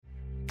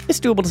It's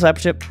Doable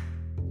Discipleship.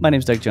 My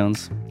name's Doug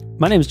Jones.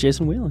 My name's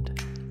Jason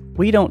Wheeland.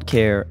 We don't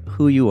care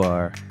who you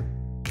are.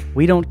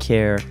 We don't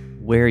care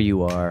where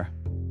you are.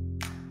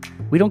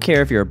 We don't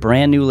care if you're a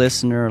brand new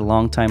listener, a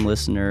long-time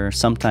listener,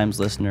 sometimes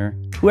listener.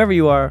 Whoever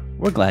you are,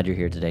 we're glad you're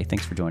here today.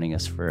 Thanks for joining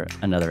us for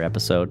another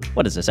episode.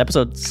 What is this?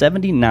 Episode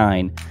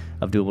 79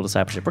 of Doable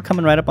Discipleship. We're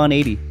coming right up on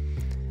 80.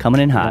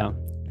 Coming in hot. Wow.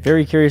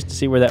 Very curious to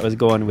see where that was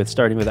going with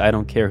starting with I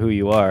don't care who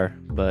you are,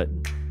 but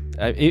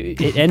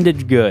it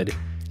ended good.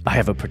 I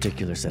have a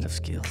particular set of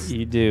skills.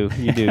 You do.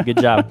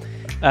 Good job.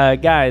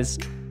 Guys,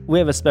 we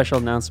have a special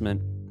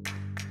announcement.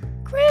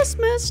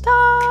 Christmas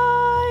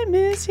time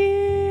is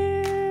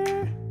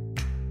here.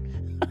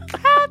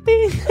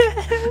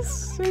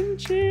 Happiness and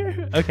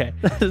cheer. Okay.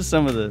 That is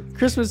some of the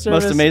Christmas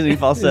service most amazing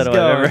falsetto I've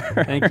ever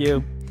heard. Thank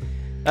you.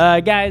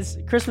 Guys,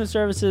 Christmas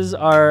services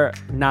are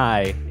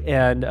nigh,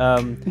 and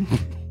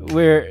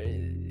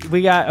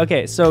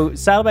so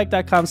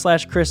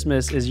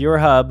saddleback.com/Christmas is your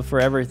hub for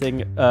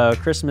everything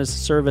Christmas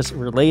service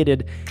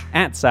related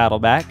at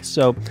Saddleback.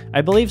 So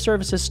I believe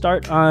services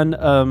start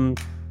on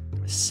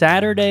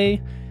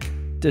Saturday,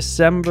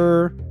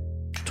 December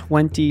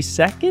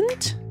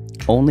 22nd.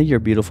 Only your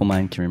beautiful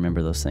mind can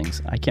remember those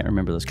things. I can't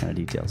remember those kind of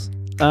details.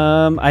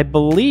 I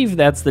believe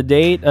that's the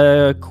date.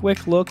 A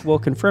quick look will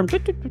confirm.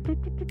 The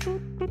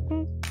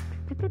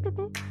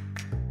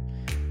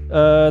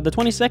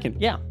 22nd.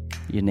 Yeah.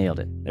 You nailed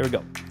it. There we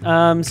go.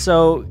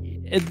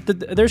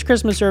 There's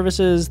Christmas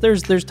services.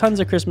 There's tons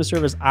of Christmas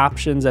service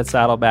options at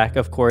Saddleback,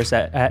 of course,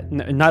 at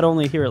not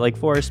only here at Lake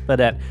Forest, but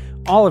at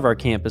all of our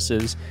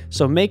campuses.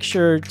 So make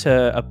sure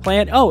to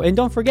plan. Oh, and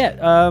don't forget,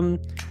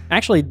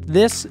 actually,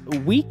 this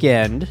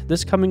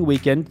coming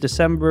weekend,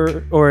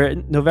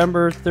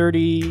 November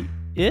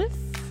 30th?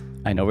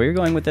 I know where you're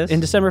going with this. And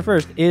December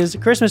 1st is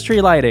Christmas tree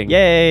lighting.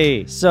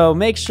 Yay! So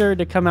make sure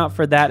to come out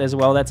for that as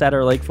well. That's at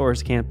our Lake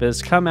Forest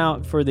campus. Come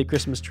out for the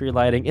Christmas tree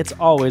lighting. It's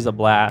always a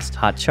blast.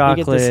 Hot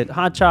chocolate.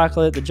 Hot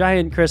chocolate, the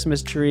giant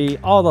Christmas tree,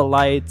 all the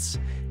lights,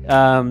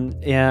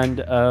 and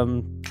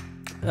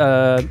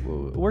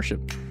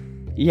worship.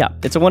 Yeah,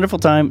 it's a wonderful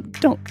time.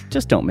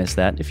 Don't miss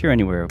that. If you're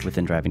anywhere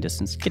within driving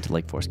distance, get to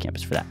Lake Forest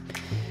campus for that.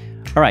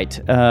 All right,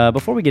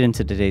 before we get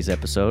into today's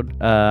episode,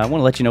 I want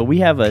to let you know we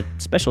have a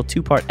special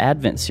 2-part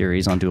Advent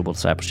series on Doable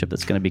Discipleship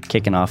that's going to be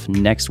kicking off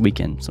next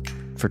weekend. So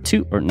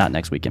not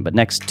next weekend, but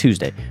next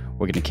Tuesday,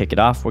 we're going to kick it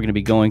off. We're going to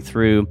be going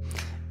through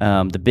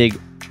the big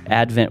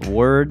Advent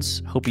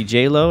words, Hopi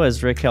J-Lo,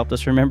 as Rick helped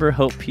us remember,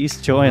 hope,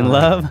 peace, joy, and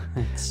love.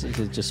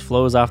 It just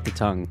flows off the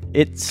tongue.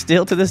 It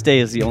still to this day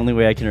is the only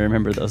way I can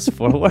remember those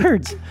 4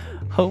 words.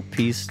 Hope,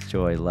 peace,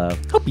 joy, love.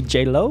 Hopi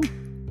J-Lo.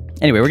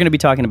 Anyway, we're going to be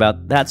talking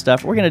about that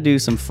stuff. We're going to do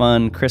some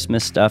fun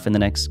Christmas stuff in the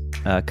next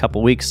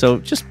couple weeks. So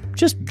just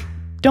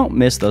don't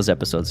miss those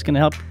episodes. It's going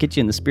to help get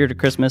you in the spirit of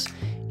Christmas,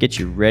 get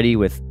you ready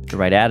with the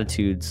right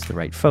attitudes, the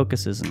right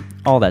focuses, and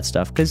all that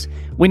stuff. Because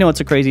we know it's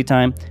a crazy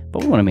time,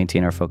 but we want to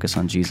maintain our focus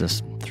on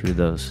Jesus through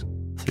those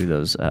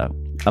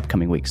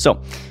upcoming weeks.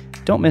 So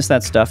don't miss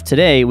that stuff.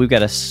 Today, we've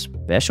got a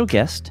special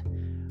guest,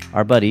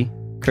 our buddy,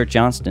 Kurt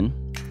Johnston.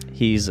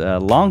 He's a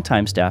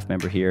longtime staff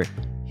member here.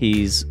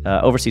 He's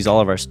oversees all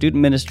of our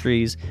student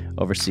ministries,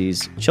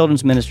 oversees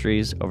children's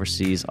ministries,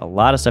 oversees a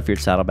lot of stuff here at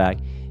Saddleback.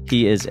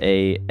 He is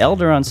a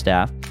elder on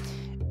staff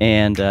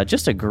and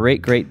just a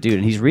great, great dude.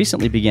 And he's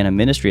recently began a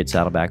ministry at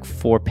Saddleback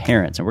for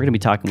parents. And we're going to be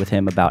talking with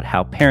him about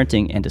how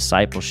parenting and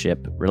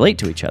discipleship relate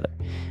to each other.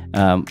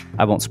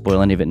 I won't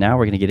spoil any of it now.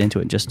 We're going to get into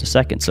it in just a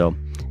second. So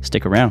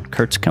stick around.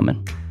 Kurt's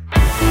coming.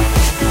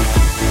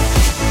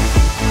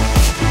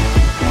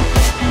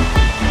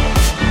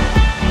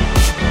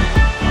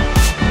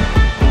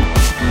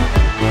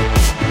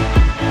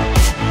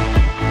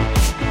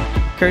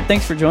 Kurt,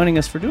 thanks for joining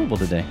us for Doable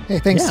today. Hey,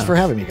 thanks for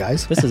having me,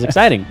 guys. This is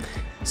exciting.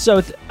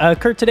 So,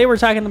 Kurt, today we're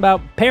talking about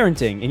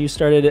parenting, and you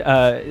started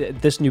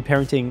this new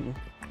parenting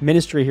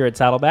ministry here at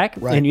Saddleback,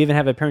 right. And you even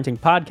have a parenting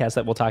podcast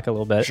that we'll talk a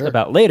little bit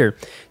about later.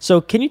 So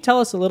can you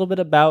tell us a little bit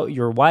about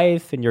your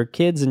wife and your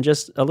kids and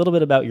just a little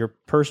bit about your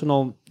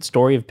personal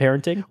story of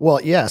parenting? Well,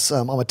 yes,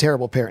 I'm a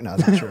terrible parent. No,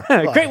 that's true.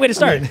 Great way to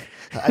start. I mean,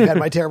 I've had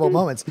my terrible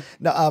moments.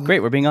 No, Great,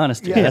 we're being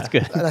honest. Yeah, that's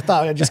good. I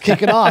thought I'd just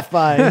kick it off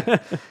by...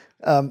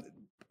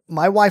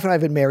 my wife and I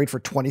have been married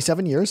for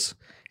 27 years.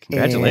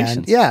 Congratulations.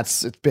 And yeah,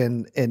 it's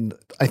been, and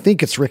I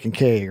think it's Rick and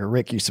Kay, or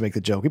Rick used to make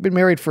the joke. We've been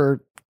married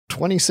for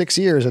 26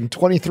 years and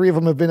 23 of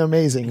them have been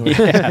amazing.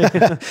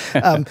 Yeah.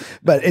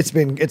 But it's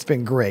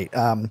been great.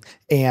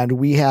 And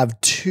we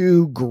have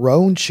 2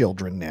 grown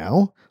children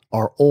now.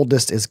 Our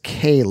oldest is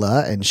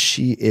Kayla and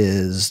she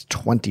is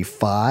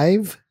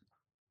 25,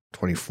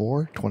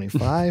 24,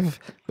 25.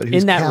 But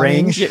who's in that counting?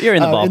 range? You're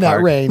in the ballpark. In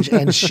that range.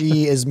 And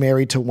she is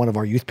married to one of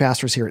our youth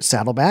pastors here at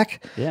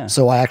Saddleback. Yeah.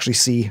 So I actually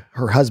see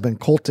her husband,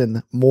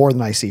 Colton, more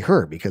than I see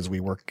her because we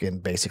work in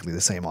basically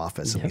the same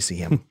office and we see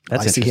him.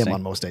 That's I see him interesting.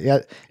 on most days. Yeah,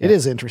 it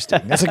is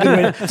interesting. That's a good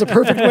way. It's a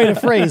perfect way to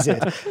phrase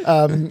it.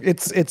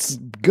 It's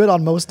good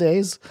on most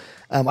days.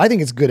 I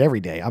think it's good every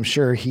day. I'm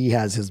sure he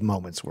has his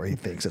moments where he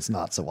thinks it's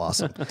not so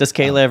awesome. Does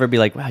Kayla ever be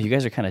like, wow, you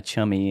guys are kind of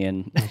chummy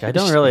and I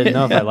don't really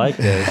know if I like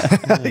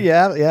this.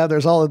 yeah,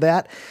 there's all of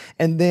that.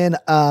 And then,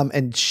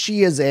 and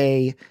she's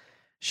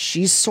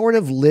sort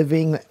of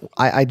living,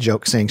 I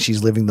joke saying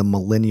she's living the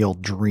millennial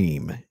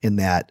dream in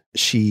that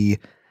she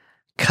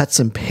cuts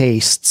and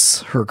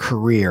pastes her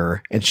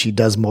career and she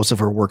does most of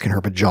her work in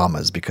her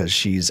pajamas because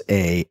she's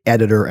a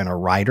editor and a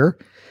writer.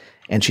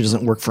 And she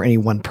doesn't work for any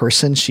one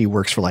person. She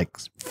works for like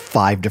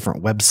 5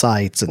 different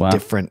websites and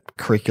different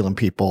curriculum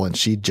people. And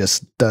she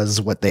just does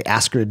what they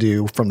ask her to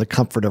do from the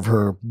comfort of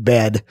her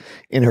bed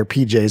in her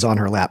PJs on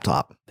her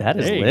laptop. that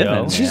is There you living.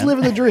 go. Man. She's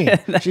living the dream.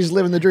 She's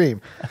living the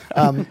dream.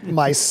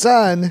 My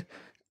son,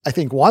 I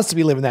think, wants to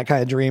be living that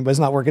kind of dream, but it's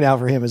not working out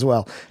for him as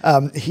well.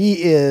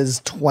 He is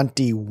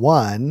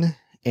 21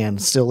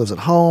 and still lives at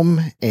home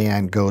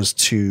and goes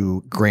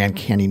to Grand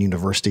Canyon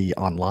University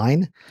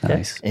online.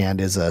 Nice. And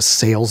is a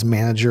sales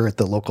manager at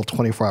the local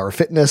 24-hour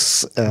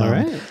fitness. All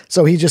right.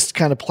 So he's just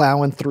kind of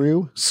plowing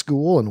through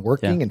school and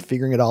working and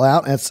figuring it all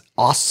out. And it's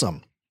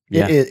awesome.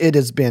 Yeah. It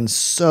has been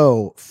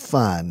so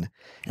fun.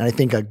 And I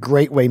think a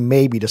great way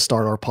maybe to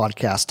start our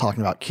podcast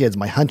talking about kids.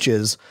 My hunch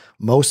is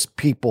most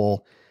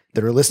people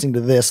that are listening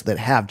to this that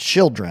have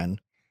children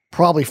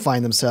probably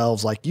find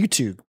themselves like you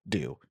two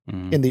do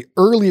in the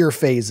earlier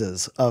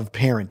phases of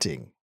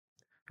parenting,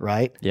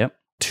 right? Yep.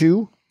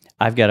 2?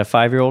 I've got a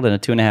 5-year-old and a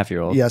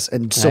 2.5-year-old. Yes.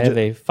 And so I have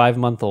a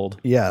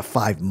 5-month-old.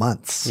 5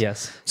 months.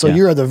 Yes. So Yeah.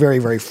 you're at the very,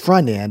 very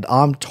front end.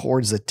 I'm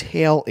towards the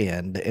tail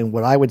end. And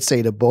what I would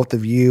say to both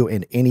of you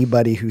and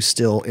anybody who's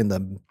still in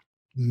the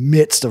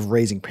midst of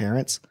raising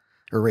parents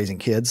or raising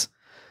kids,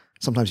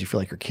 sometimes you feel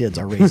like your kids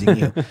are raising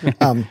you,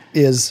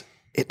 is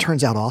it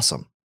turns out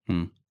awesome.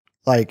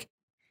 Like,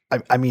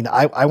 I mean,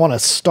 I want to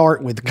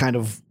start with kind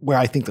of where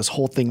I think this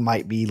whole thing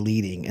might be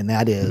leading. And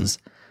that is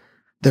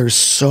there's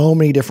so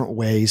many different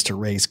ways to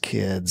raise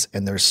kids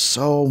and there's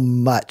so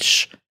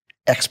much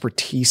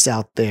expertise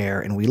out there.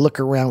 And we look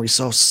around, we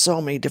saw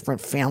so many different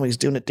families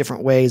doing it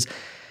different ways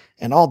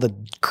and all the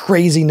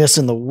craziness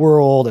in the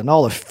world and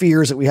all the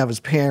fears that we have as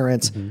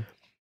parents.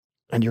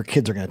 And your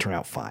kids are going to turn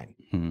out fine.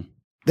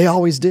 They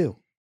always do.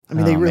 I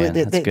mean, Oh, they really, man,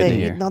 that's good to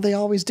hear. no, they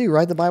always do,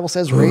 right? The Bible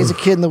says, raise a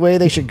kid in the way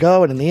they should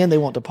go. And in the end, they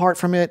won't depart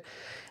from it.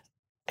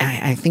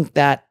 And I think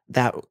that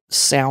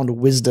sound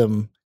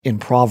wisdom in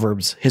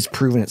Proverbs has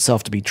proven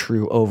itself to be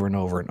true over and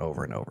over and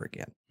over and over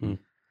again.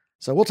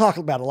 So we'll talk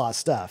about a lot of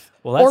stuff.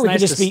 Well, that's or we nice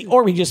could just to be,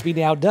 or we just be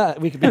now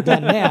done. We could be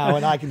done now,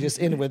 and I can just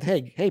end with,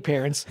 "Hey,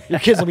 parents, your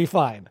kids will be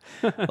fine."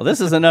 Well,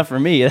 this is enough for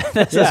me.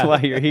 This is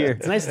why you're here.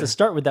 It's nice to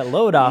start with that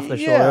load off the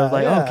shoulder. I was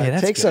like, okay,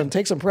 that's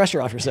take some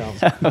pressure off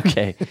yourselves.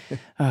 Okay.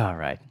 All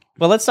right.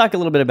 Well, let's talk a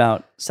little bit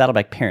about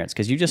Saddleback Parents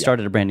because you just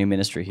started a brand new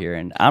ministry here,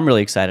 and I'm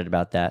really excited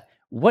about that.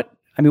 What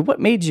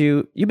made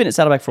you've been at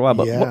Saddleback for a while,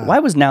 but Yeah. why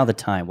was now the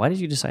time? Why did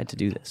you decide to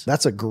do this?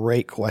 That's a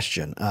great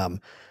question.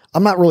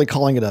 I'm not really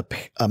calling it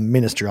a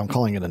ministry. I'm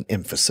calling it an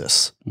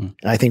emphasis. And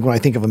I think when I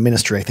think of a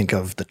ministry, I think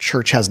of the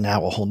church has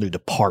now a whole new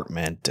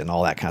department and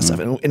all that kind of stuff.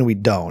 And we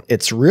don't.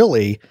 It's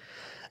really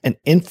an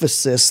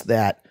emphasis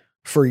that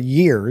for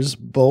years,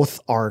 both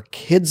our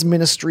kids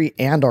ministry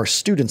and our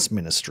students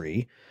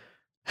ministry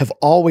have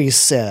always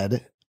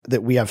said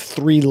that we have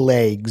 3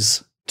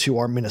 legs to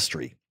our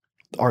ministry.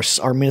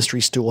 Our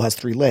ministry stool has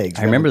 3 legs.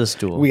 I remember the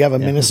stool. We have a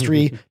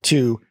ministry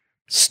to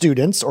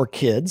students or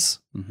kids.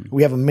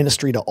 We have a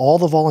ministry to all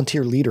the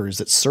volunteer leaders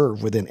that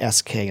serve within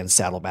SK and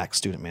Saddleback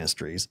Student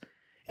Ministries.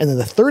 And then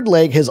the 3rd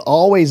leg has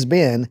always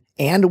been,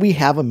 and we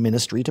have a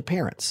ministry to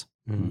parents.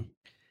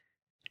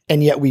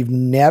 And yet we've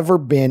never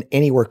been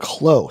anywhere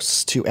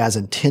close to as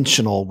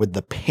intentional with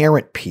the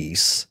parent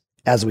piece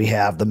as we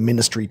have the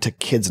ministry to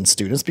kids and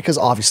students, because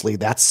obviously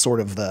that's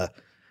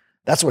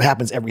that's what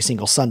happens every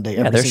single Sunday.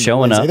 Every they're single showing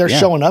Wednesday. up, They're yeah.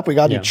 showing up. We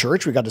got to do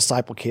church. We got to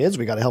disciple kids.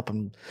 We got to help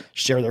them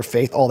share their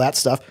faith, all that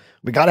stuff.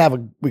 We got to have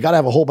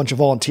a whole bunch of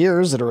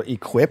volunteers that are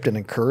equipped and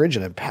encouraged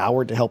and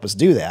empowered to help us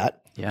do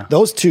that. Yeah.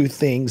 Those 2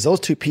 things, those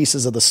 2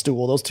 pieces of the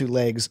stool, those 2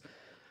 legs.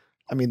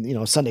 I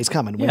mean, Sunday's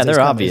coming. Yeah, Wednesday's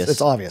they're coming. obvious.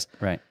 It's obvious.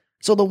 Right.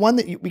 So the one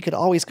that we could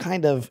always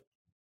kind of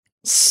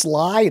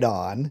slide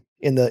on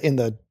in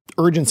the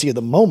urgency of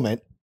the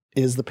moment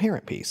is the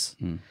parent piece.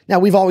 Now,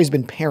 we've always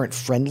been parent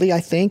friendly,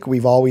 I think.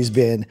 We've always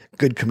been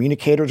good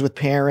communicators with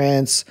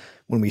parents.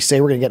 When we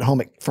say we're going to get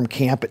home from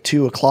camp at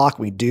 2:00,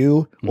 we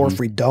do. Or if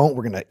we don't,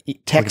 we're going to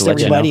text let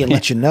you everybody know. and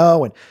let you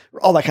know and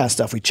all that kind of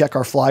stuff. We check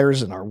our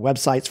flyers and our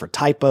websites for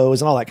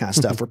typos and all that kind of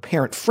stuff. We're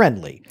parent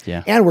friendly.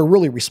 Yeah. And we're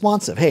really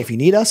responsive. Hey, if you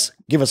need us,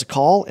 give us a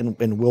call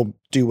and we'll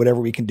do whatever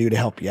we can do to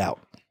help you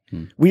out.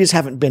 We just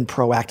haven't been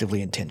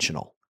proactively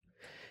intentional.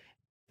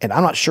 And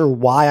I'm not sure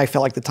why I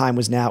felt like the time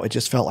was now. It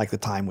just felt like the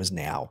time was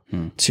now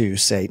to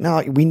say,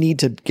 no, we need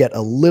to get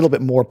a little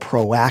bit more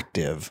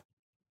proactive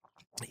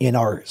in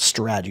our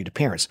strategy to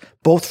parents,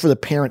 both for the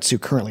parents who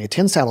currently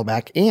attend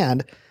Saddleback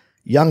and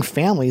young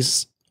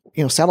families.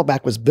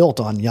 Saddleback was built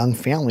on young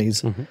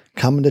families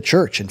coming to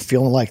church and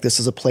feeling like this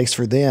is a place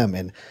for them.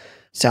 And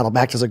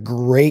Saddleback does a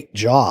great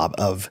job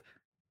of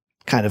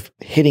kind of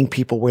hitting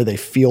people where they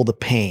feel the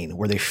pain,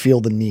 where they feel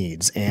the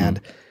needs.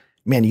 And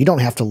man, you don't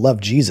have to love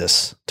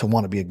Jesus to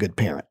want to be a good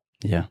parent.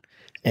 Yeah.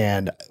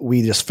 And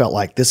we just felt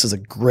like this is a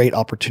great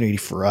opportunity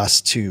for us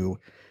to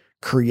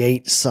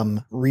create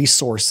some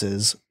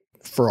resources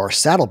for our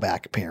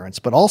Saddleback parents,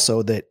 but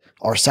also that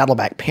our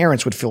Saddleback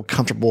parents would feel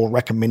comfortable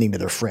recommending to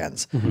their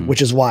friends,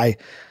 which is why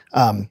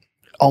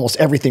almost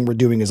everything we're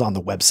doing is on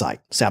the website,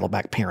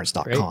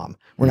 saddlebackparents.com.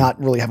 We're not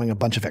really having a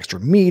bunch of extra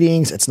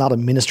meetings. It's not a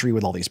ministry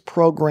with all these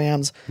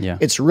programs. Yeah.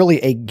 It's really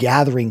a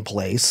gathering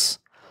place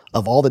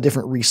of all the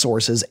different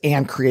resources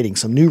and creating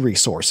some new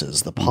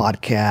resources, the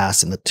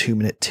podcasts and the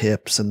 2-minute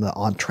tips and the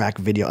on-track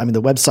video. I mean,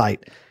 the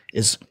website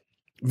is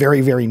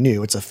very, very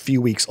new. It's a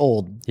few weeks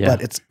old,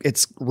 but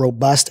it's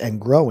robust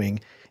and growing.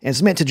 And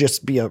it's meant to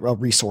just be a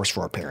resource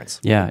for our parents.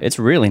 Yeah, it's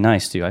really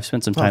nice too. I've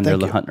spent some time there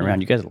thank you. hunting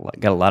around. You guys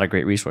got a lot of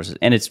great resources.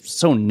 And it's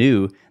so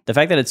new. The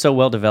fact that it's so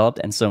well developed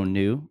and so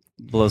new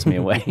blows me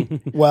away.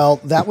 Well,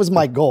 that was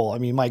my goal. I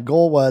mean, my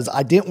goal was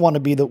we didn't want to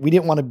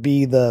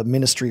be the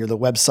ministry or the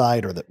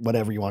website or the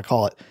whatever you want to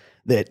call it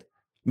that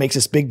makes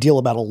this big deal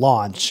about a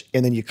launch,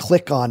 and then you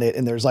click on it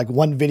and there's like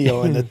one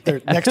video and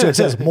next to it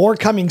says more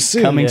coming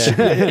soon. Coming soon.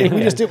 And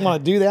we just didn't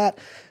want to do that.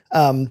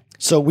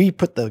 So we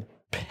put the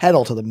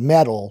pedal to the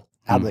metal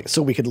out of it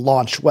so we could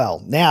launch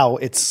well. Now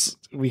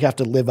we have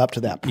to live up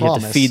to that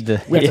promise. We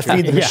have to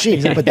feed the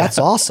machine, but that's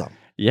awesome.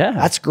 Yeah.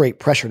 That's great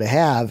pressure to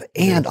have.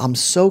 And I'm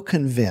so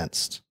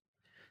convinced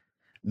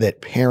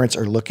that parents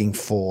are looking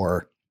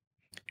for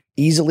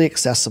easily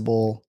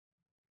accessible,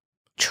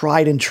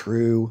 tried and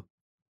true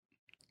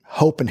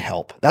hope and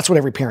help. That's what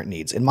every parent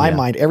needs. In my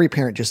mind, every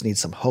parent just needs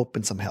some hope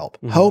and some help.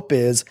 Hope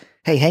is,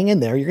 hey, hang in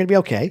there. You're going to be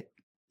okay.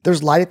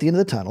 There's light at the end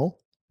of the tunnel.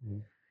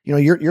 You know,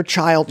 your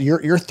child, your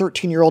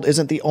 13-year-old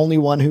isn't the only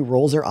one who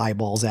rolls their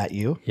eyeballs at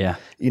you. Yeah.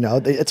 You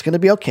know, it's going to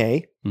be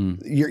okay.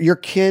 Your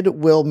kid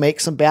will make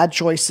some bad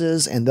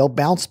choices and they'll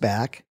bounce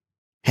back.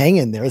 Hang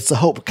in there. It's the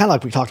hope, kind of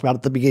like we talked about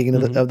at the beginning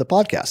of the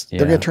podcast.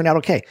 They're going to turn out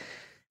okay.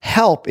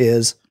 Help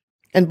is,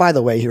 and by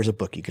the way, here's a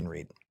book you can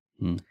read.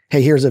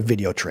 Hey, here's a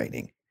video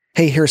training.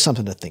 Hey, here's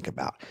something to think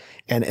about.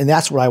 And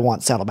that's what I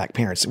want Saddleback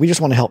parents. We just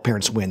want to help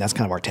parents win. That's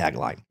kind of our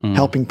tagline,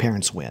 helping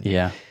parents win.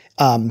 Yeah.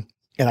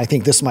 And I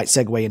think this might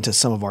segue into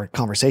some of our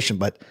conversation,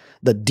 but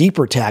the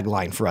deeper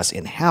tagline for us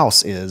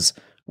in-house is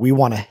we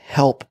want to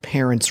help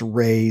parents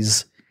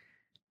raise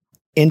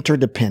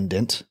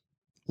interdependent,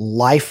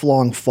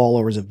 lifelong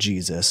followers of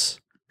Jesus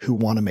who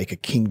want to make a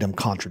kingdom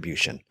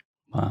contribution.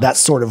 Wow. That's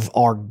sort of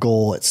our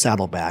goal at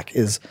Saddleback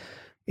is,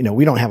 you know,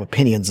 we don't have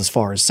opinions as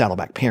far as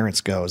Saddleback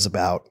parents goes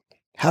about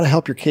how to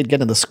help your kid get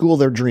into the school of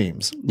their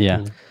dreams.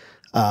 Yeah.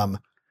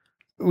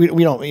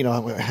 We don't, you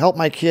know, help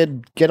my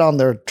kid get on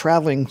their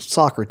traveling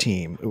soccer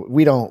team.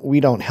 We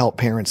don't help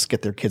parents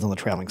get their kids on the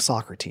traveling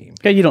soccer team.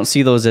 Yeah, you don't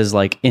see those as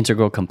like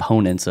integral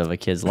components of a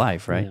kid's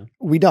life, right? Yeah.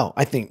 We don't.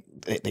 I think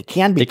they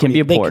can be. They can be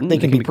important. They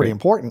can be pretty great.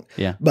 important.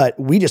 Yeah. But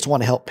we just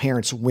want to help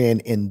parents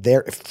win in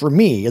their. For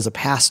me, as a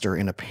pastor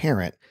and a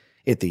parent,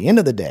 at the end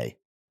of the day,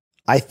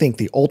 I think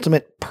the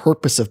ultimate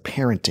purpose of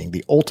parenting,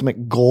 the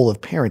ultimate goal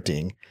of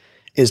parenting,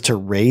 is to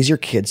raise your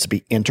kids to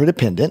be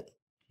interdependent.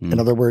 In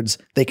other words,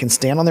 they can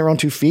stand on their own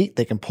 2 feet.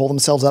 They can pull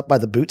themselves up by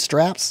the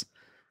bootstraps,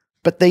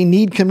 but they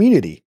need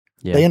community.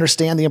 Yeah. They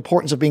understand the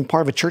importance of being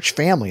part of a church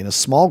family and a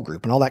small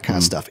group and all that kind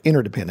of stuff.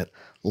 Interdependent,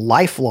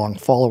 lifelong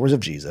followers of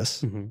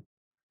Jesus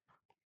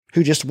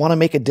who just want to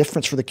make a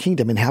difference for the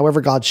kingdom. And however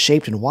God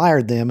shaped and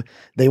wired them,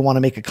 they want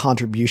to make a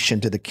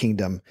contribution to the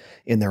kingdom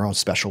in their own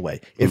special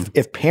way.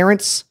 If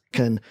parents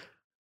can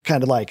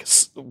kind of like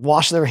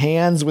wash their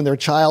hands when their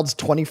child's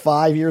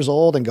 25 years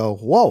old and go,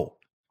 whoa,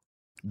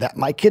 that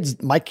my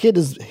kid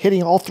is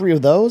hitting all 3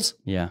 of those.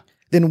 Yeah.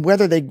 Then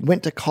whether they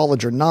went to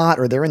college or not,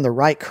 or they're in the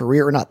right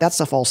career or not, that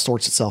stuff all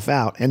sorts itself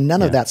out. And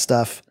none of that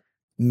stuff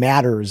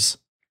matters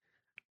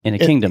In a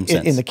kingdom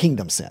sense. In the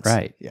kingdom sense.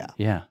 Right. Yeah.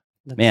 Yeah.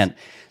 Man,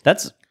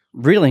 that's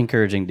really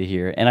encouraging to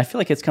hear. And I feel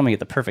like it's coming at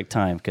the perfect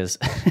time because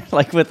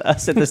like with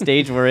us at the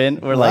stage we're in,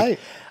 we're like,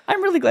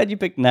 I'm really glad you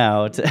picked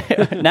now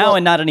and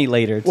not any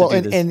later to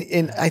do this.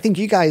 And I think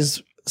you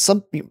guys,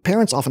 some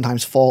parents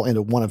oftentimes fall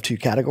into one of 2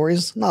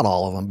 categories, not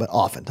all of them, but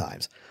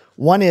oftentimes.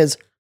 One is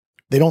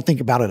they don't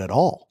think about it at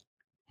all.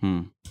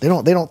 They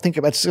don't think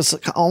about it's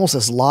just almost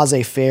this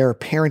laissez-faire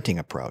parenting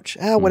approach.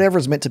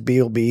 Whatever's meant to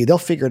be will be. They'll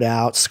figure it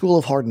out. School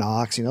of hard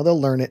knocks, you know, they'll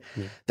learn it.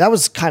 That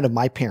was kind of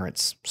my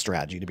parents'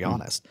 strategy, to be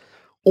honest.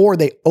 Or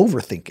they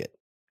overthink it.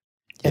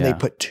 And they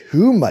put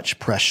too much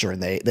pressure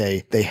and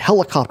they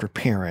helicopter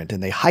parent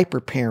and they hyper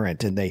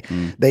parent and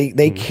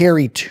they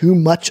carry too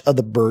much of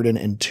the burden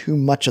and too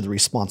much of the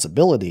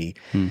responsibility.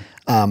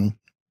 And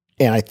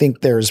I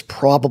think there's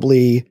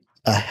probably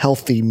a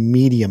healthy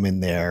medium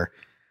in there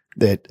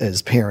that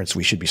as parents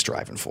we should be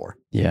striving for.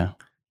 Yeah.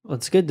 Well,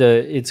 it's good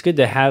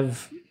to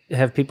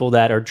have people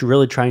that are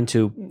really trying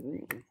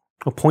to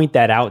point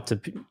that out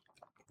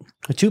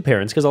to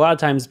parents, because a lot of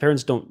times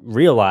parents don't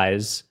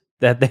realize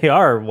that they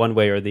are one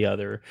way or the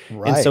other.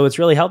 Right. And so it's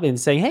really helping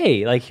saying,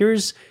 hey, like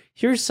here's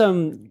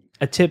some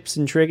tips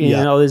and tricks, Yeah.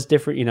 and all this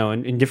different,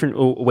 and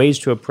different ways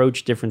to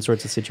approach different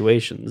sorts of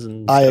situations.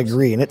 And I stuff.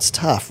 agree. And it's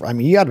tough. I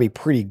mean, you got to be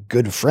pretty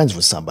good friends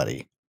with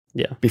somebody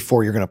Yeah,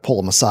 before you're going to pull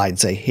them aside and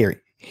say,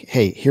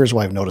 hey, here's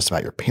what I've noticed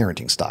about your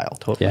parenting style.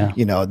 totally.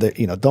 Yeah.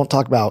 Don't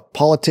talk about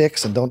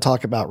politics and don't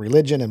talk about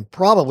religion and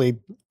probably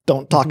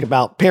don't talk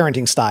about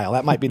parenting style.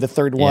 That might be the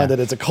third one, Yeah. that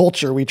as a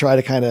culture, we try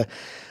to kind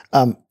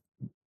of,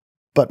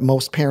 but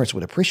most parents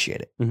would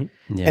appreciate it.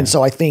 Yeah. And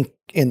so I think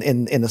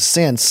in a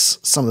sense,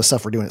 some of the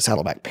stuff we're doing at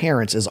Saddleback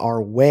Parents is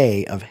our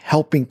way of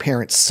helping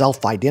parents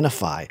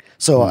self-identify.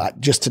 So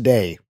just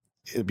today,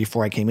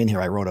 before I came in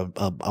here, I wrote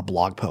a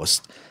blog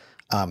post,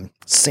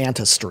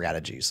 Santa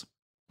strategies.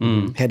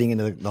 Heading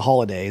into the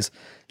holidays,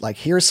 like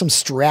here's some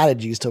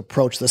strategies to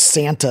approach the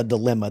Santa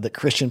dilemma that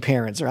Christian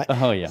parents, right?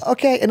 Oh, yeah.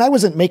 Okay. And I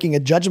wasn't making a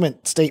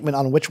judgment statement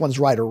on which one's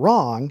right or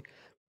wrong.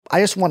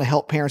 I just want to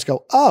help parents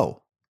go,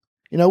 oh,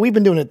 we've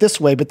been doing it this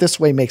way, but this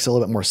way makes a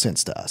little bit more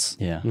sense to us.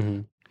 Yeah.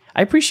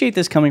 I appreciate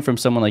this coming from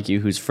someone like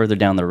you who's further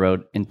down the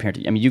road in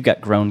parenting. I mean, you've got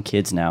grown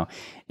kids now.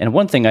 And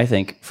one thing I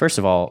think, first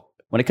of all,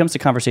 when it comes to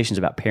conversations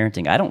about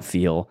parenting, I don't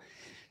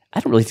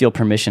really feel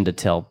permission to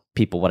tell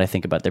people what I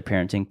think about their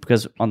parenting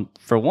because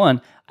for one,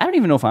 I don't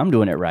even know if I'm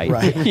doing it right.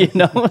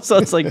 So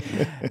it's like,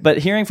 but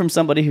hearing from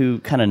somebody who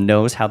kind of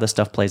knows how this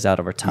stuff plays out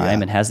over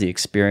time and has the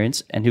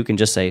experience and who can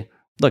just say,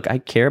 look, I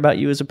care about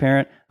you as a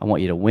parent. I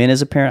want you to win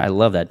as a parent. I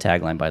love that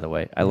tagline, by the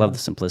way. I love the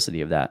simplicity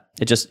of that.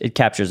 It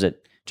captures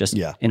it just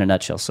in a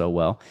nutshell so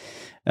well.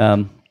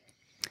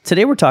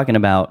 Today we're talking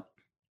about,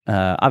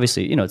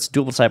 obviously, it's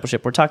dual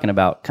discipleship. We're talking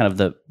about kind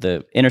of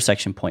the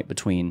intersection point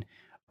between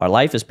our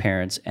life as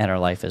parents and our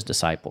life as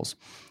disciples.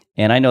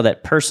 And I know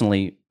that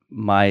personally,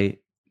 my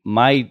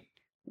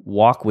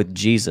walk with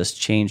Jesus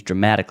changed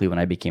dramatically when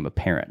I became a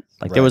parent.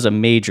 Like there was a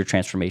major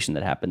transformation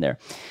that happened there.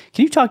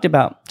 Can you talk a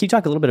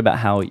little bit about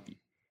how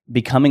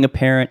becoming a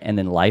parent and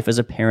then life as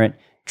a parent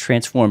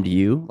transformed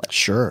you?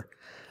 Sure.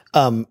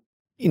 As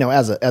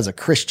a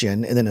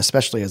Christian, and then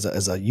especially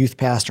as a youth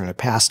pastor and a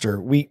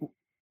pastor,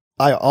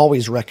 I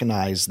always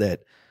recognize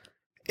that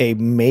a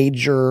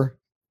major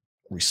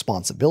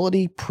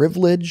responsibility,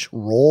 privilege,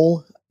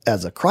 role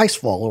as a Christ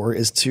follower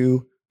is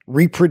to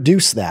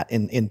reproduce that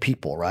in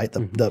people, right?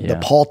 The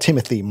Paul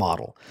Timothy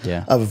model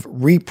of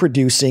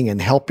reproducing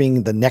and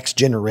helping the next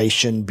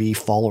generation be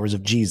followers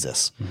of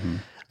Jesus.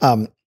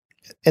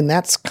 And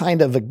that's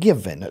kind of a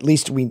given. At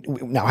least we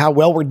now how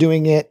well we're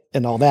doing it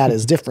and all that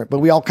is different, but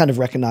we all kind of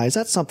recognize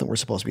that's something we're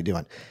supposed to be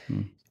doing.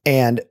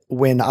 And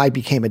when I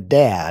became a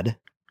dad,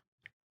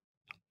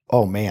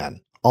 oh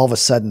man, all of a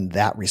sudden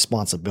that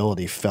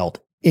responsibility felt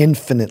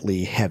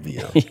infinitely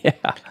heavier.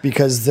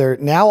 Because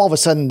now all of a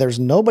sudden there's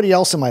nobody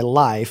else in my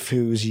life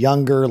who's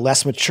younger,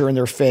 less mature in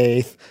their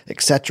faith,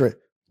 etc.,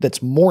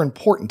 that's more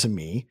important to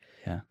me.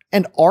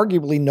 And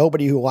arguably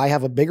nobody who I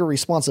have a bigger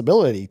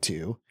responsibility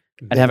to.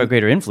 I'd have a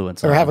greater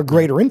influence on. Or have a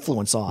greater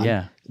influence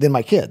on than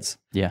my kids.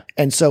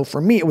 And so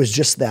for me, it was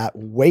just that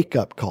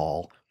wake-up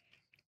call.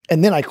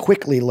 And then I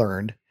quickly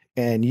learned,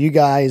 and you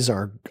guys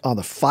are on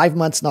the 5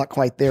 months, not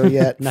quite there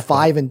yet,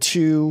 5 and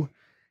 2,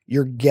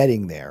 you're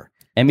getting there.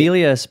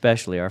 Amelia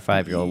especially, our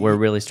 5-year-old, we're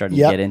really starting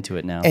to get into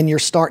it now. And you're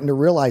starting to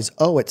realize,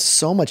 it's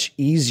so much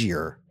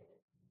easier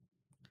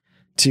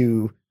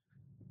to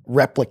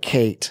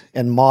replicate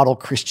and model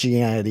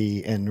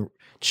Christianity and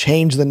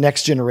change the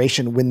next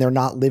generation when they're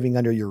not living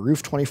under your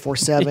roof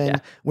 24/7,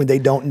 when they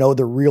don't know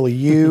the real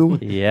you,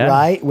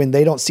 right? When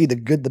they don't see the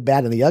good, the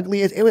bad, and the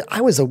ugly.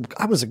 I was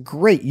a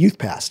great youth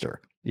pastor.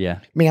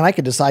 Man, I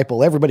could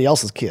disciple everybody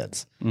else's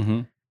kids.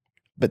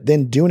 But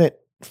then doing it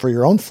for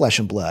your own flesh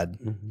and blood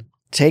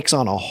takes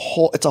on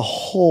it's a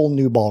whole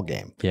new ball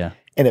game.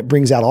 And it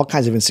brings out all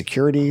kinds of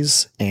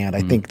insecurities. And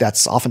I think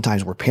that's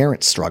oftentimes where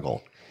parents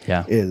struggle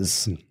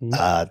is,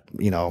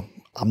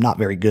 I'm not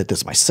very good at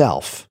this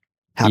myself.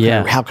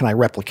 How can I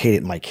replicate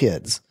it in my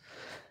kids?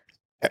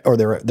 Or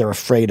they're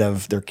afraid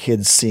of their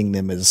kids seeing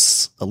them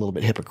as a little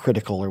bit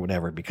hypocritical or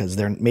whatever, because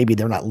they're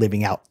not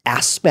living out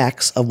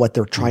aspects of what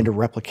they're trying to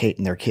replicate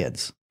in their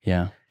kids.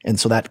 And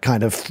so that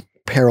kind of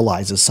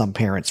paralyzes some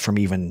parents from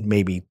even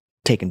maybe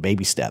taking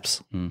baby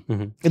steps.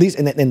 At least,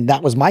 and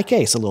that was my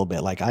case a little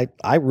bit. Like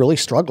I really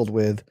struggled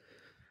with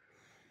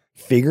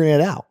figuring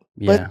it out,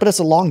 but it's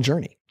a long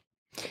journey.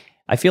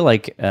 I feel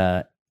like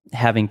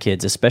having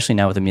kids, especially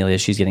now with Amelia,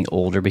 she's getting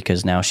older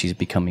because now she's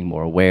becoming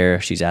more aware.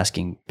 She's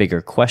asking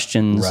bigger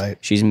questions.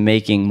 She's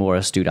making more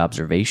astute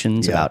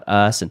observations about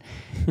us. And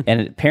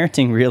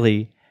parenting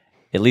really,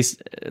 at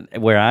least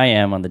where I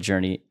am on the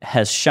journey,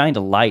 has shined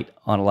a light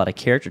on a lot of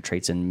character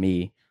traits in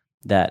me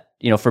that,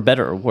 for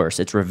better or worse,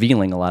 it's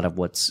revealing a lot of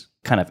what's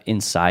kind of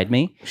inside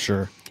me.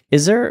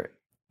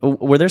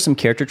 Were there some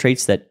character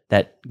traits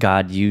that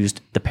God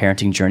used the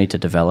parenting journey to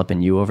develop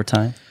in you over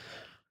time?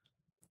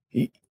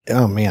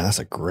 Oh man, that's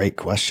a great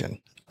question.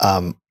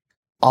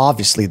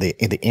 Obviously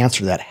the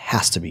answer to that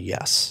has to be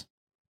yes.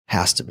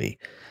 Has to be.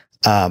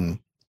 And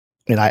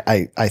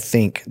I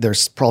think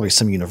there's probably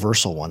some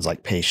universal ones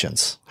like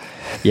patience.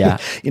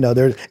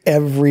 There's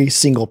every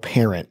single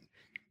parent,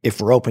 if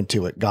we're open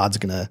to it, God's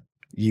going to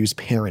use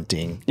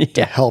parenting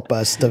to Yeah. help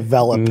us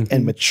develop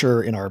and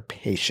mature in our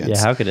patience. Yeah,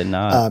 how could it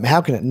not?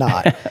 How can it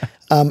not?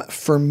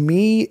 For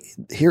me,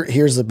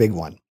 here's the big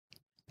one.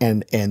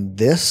 And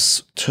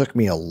this took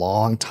me a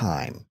long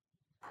time.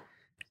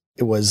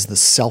 It was the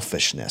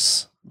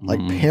selfishness. Like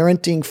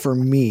parenting for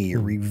me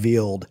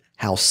revealed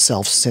how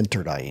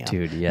self-centered I am.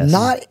 Dude, yes.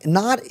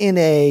 Not in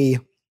a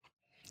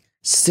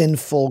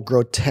sinful,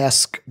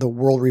 grotesque, the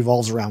world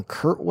revolves around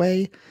Kurt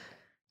way,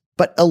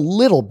 but a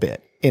little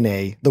bit in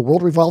a the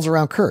world revolves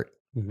around Kurt.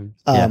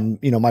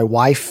 My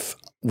wife,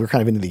 we're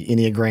kind of into the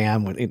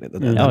Enneagram,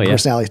 the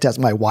personality test.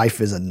 My wife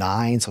is a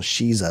 9, so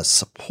she's a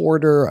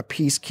supporter, a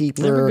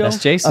peacekeeper,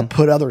 That's Jason. a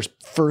put others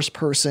first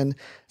person.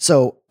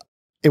 So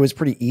it was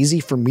pretty easy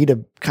for me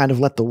to kind of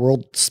let the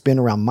world spin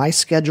around my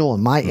schedule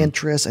and my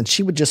interests, and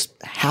she would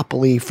just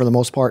happily, for the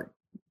most part,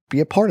 be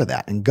a part of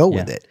that and go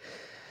with it.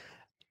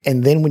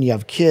 And then when you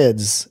have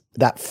kids,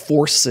 that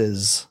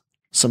forces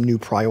some new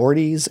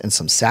priorities and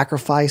some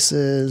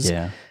sacrifices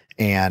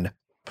and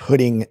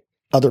putting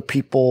other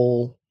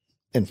people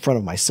in front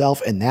of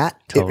myself. And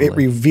that it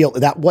revealed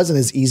that wasn't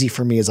as easy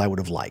for me as I would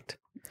have liked.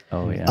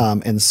 Oh yeah.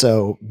 And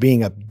so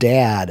being a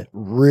dad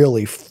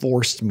really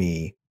forced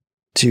me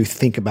to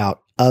think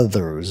about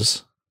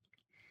others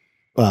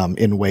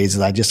in ways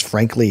that I just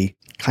frankly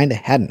kind of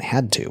hadn't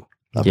had to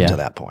up until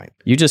that point.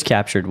 You just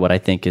captured what I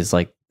think is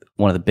like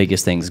one of the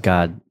biggest things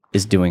God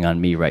is doing on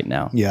me right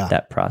now. Yeah.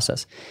 That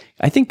process.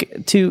 I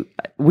think too,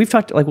 we've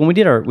talked, like when we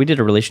did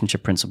a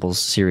relationship principles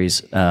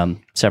series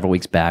several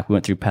weeks back, we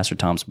went through Pastor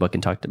Tom's book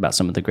and talked about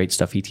some of the great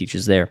stuff he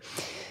teaches there.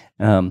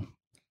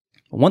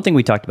 One thing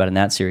we talked about in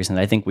that series, and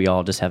I think we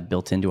all just have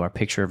built into our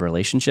picture of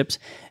relationships,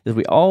 is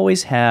we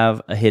always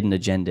have a hidden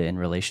agenda in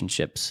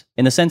relationships,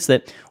 in the sense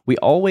that we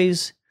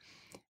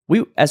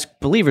as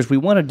believers, we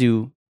want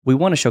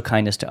to show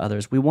kindness to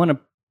others. We want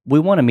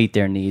to meet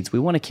their needs. We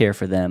want to care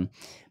for them.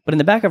 But in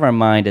the back of our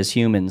mind as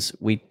humans,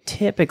 we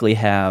typically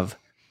have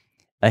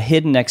a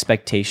hidden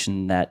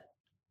expectation that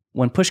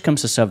when push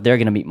comes to shove, they're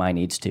going to meet my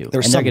needs too.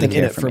 There's and something they're in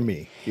care it for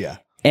me. Yeah.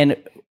 And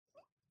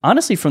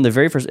honestly, from the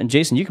very first, and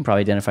Jason, you can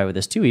probably identify with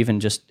this too, even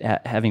just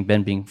having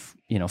being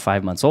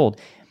 5 months old.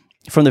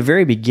 From the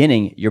very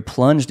beginning, you're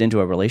plunged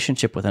into a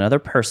relationship with another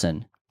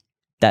person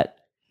that,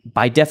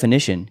 by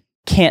definition,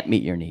 can't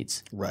meet your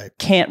needs. Right.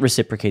 Can't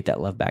reciprocate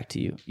that love back to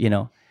you.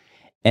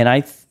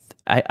 And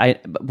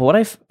but what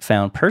I've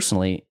found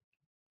personally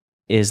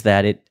is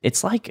that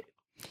it's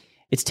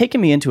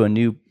taken me into a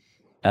new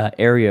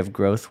area of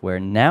growth where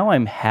now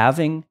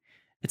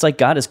it's like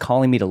God is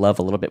calling me to love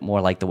a little bit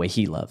more like the way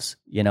He loves,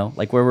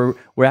 like where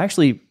we're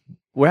actually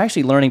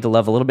learning to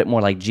love a little bit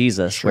more like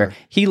Jesus, where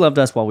He loved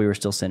us while we were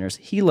still sinners.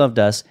 He loved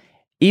us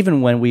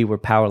even when we were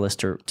powerless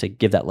to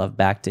give that love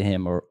back to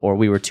Him, or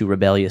we were too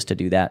rebellious to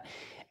do that.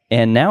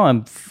 And now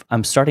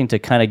I'm starting to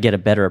kind of get a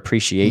better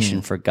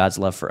appreciation for God's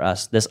love for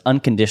us, this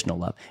unconditional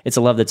love. It's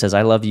a love that says,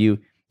 I love you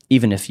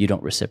even if you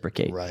don't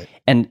reciprocate. Right.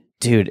 And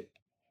dude,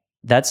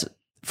 that's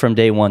from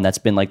day one, that's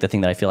been like the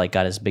thing that I feel like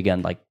God has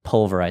begun like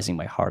pulverizing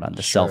my heart on,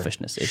 the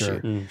selfishness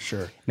issue.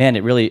 Sure. Man,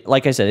 it really,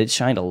 like I said, it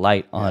shined a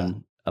light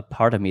on a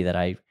part of me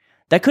that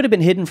could have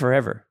been hidden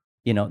forever.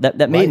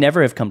 That may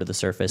never have come to the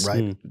surface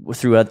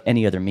through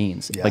any other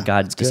means, but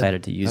God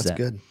decided to use that.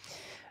 That's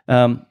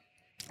good.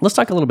 Let's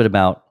talk a little bit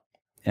about,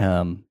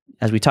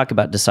 as we talk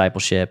about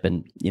discipleship,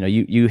 and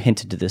you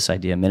hinted to this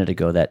idea a minute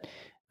ago that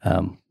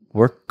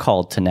we're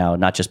called to now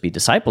not just be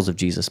disciples of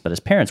Jesus, but as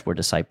parents, we're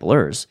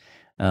disciplers.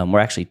 We're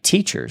actually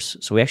teachers.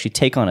 So we actually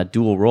take on a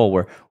dual role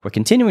where we're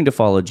continuing to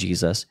follow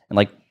Jesus. And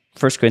like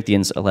 1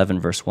 Corinthians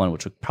 11, verse 1,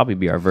 which would probably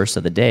be our verse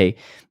of the day,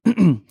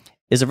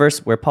 is a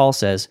verse where Paul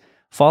says,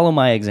 follow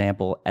my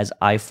example as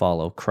I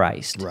follow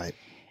Christ. Right.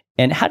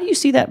 And how do you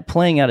see that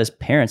playing out as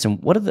parents?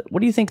 And what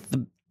do you think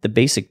the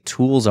basic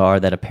tools are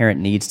that a parent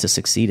needs to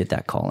succeed at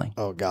that calling?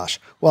 Oh, gosh.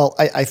 Well,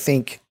 I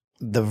think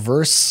the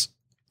verse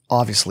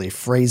obviously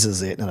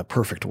phrases it in a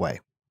perfect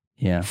way.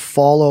 Yeah.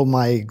 Follow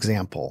my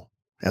example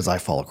as I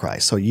follow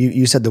Christ. So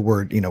you said the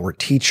word, we're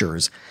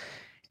teachers.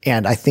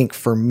 And I think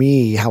for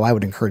me, how I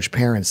would encourage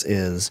parents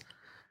is,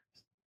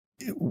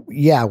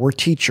 we're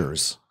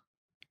teachers,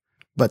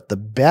 but the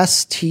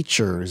best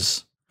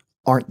teachers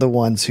aren't the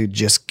ones who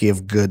just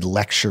give good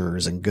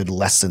lectures and good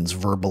lessons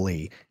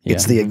verbally.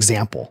 It's the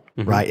example,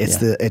 right? It's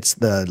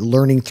the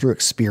learning through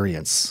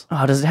experience.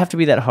 Oh, does it have to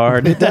be that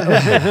hard?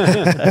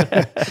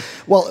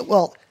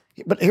 Well,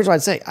 but here's what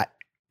I'd say.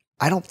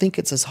 I don't think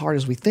it's as hard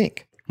as we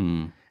think.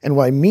 And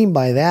what I mean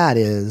by that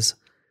is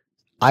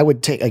I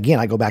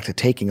go back to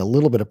taking a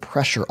little bit of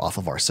pressure off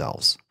of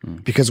ourselves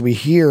because we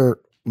hear,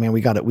 man,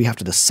 we have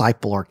to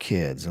disciple our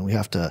kids and we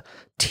have to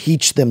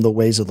teach them the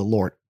ways of the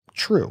Lord.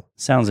 True.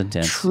 Sounds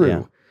intense. True.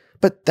 Yeah.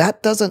 But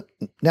that doesn't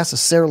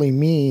necessarily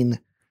mean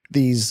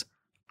these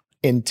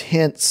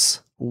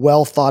intense,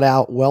 well thought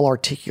out, well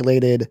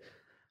articulated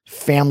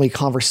family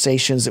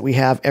conversations that we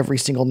have every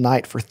single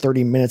night for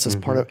 30 minutes as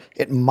part of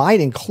it. Might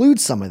include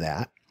some of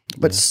that,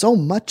 but so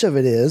much of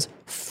it is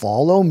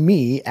follow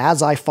me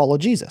as I follow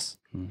Jesus.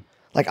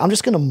 Like I'm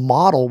just going to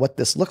model what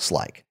this looks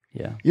like.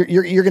 Yeah.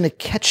 You're going to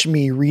catch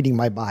me reading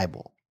my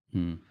Bible.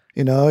 Hmm.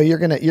 You know, you're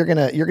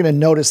gonna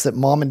notice that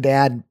mom and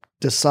dad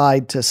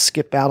decide to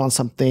skip out on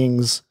some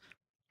things,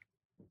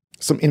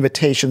 some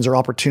invitations or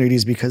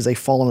opportunities because they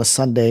fall on a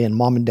Sunday, and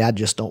mom and dad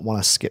just don't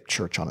want to skip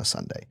church on a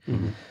Sunday.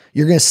 Mm-hmm.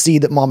 You're going to see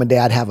that mom and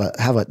dad have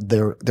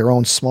their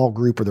own small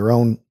group or their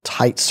own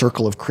tight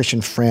circle of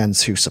Christian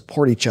friends who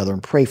support each other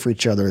and pray for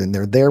each other, and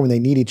they're there when they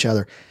need each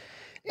other.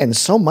 And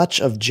so much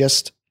of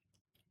just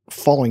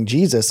following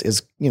Jesus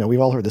is, you know,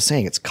 we've all heard the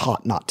saying, it's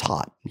caught, not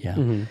taught. Yeah.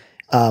 Mm-hmm.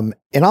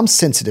 And I'm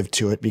sensitive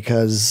to it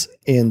because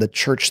in the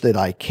church that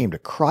I came to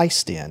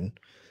Christ in,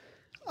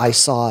 I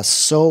saw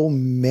so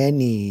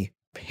many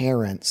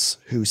parents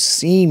who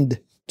seemed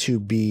to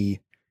be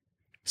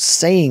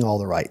saying all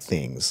the right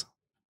things,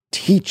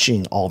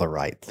 teaching all the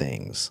right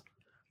things,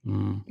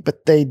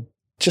 but they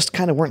just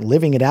kind of weren't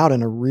living it out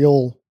in a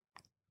real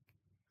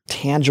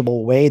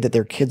tangible way that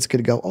their kids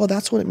could go, oh,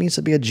 that's what it means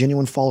to be a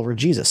genuine follower of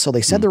Jesus. So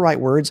they said the right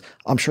words.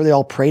 I'm sure they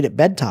all prayed at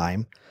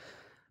bedtime,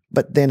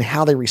 but then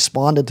how they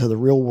responded to the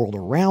real world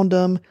around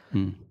them,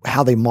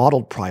 how they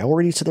modeled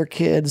priorities to their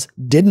kids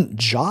didn't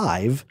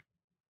jive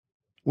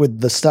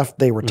with the stuff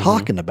they were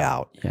talking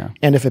about. Yeah.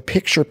 And if a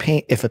picture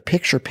paints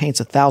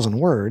 1,000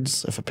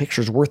 words, if a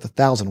picture's worth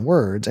 1,000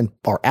 words, and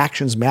our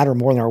actions matter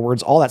more than our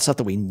words, all that stuff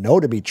that we know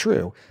to be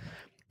true,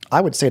 I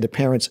would say to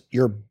parents,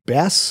 your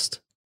best,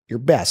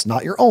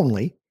 not your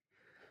only,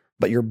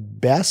 but your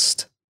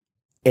best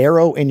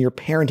arrow in your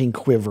parenting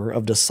quiver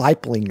of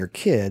discipling your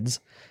kids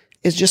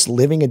is just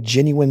living a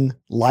genuine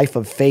life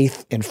of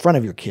faith in front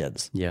of your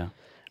kids. Yeah.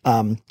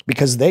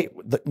 Because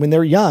when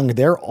they're young,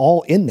 they're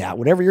all in that.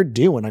 Whatever you're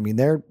doing, I mean,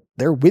 they're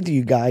with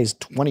you guys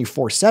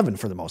 24/7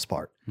 for the most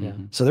part. Yeah.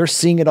 So they're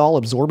seeing it all,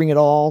 absorbing it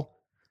all.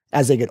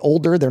 As they get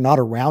older, they're not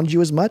around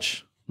you as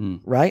much,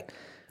 right?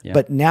 Yeah.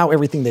 But now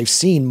everything they've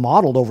seen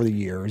modeled over the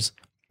years,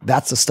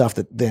 that's the stuff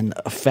that then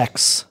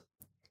affects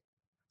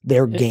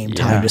their game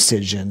time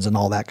decisions and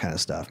all that kind of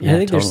stuff. Yeah,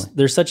 I think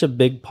there's such a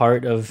big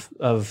part of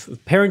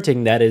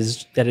parenting that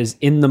is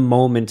in the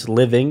moment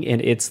living, and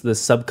it's the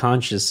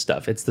subconscious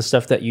stuff. It's the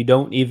stuff that you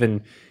don't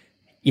even,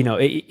 you know,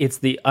 it's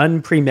the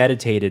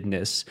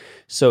unpremeditatedness.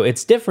 So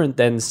it's different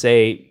than,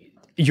 say,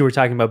 you were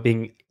talking about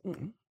being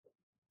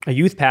a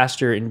youth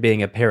pastor and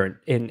being a parent,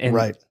 and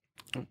right.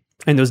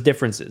 And those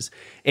differences.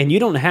 And you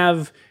don't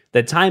have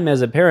the time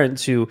as a parent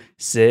to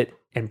sit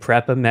and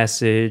prep a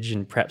message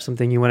and prep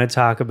something you want to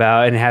talk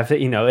about and have it,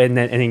 you know, and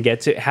then get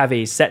to have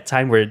a set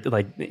time where,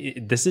 like,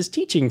 this is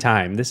teaching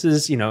time. This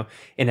is, you know,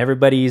 and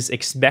everybody's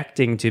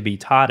expecting to be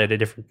taught at a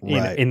different, you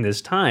know, in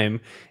this time.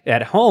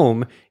 At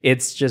home,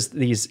 it's just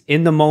these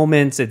in the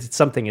moments, it's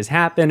something has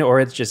happened, or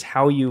it's just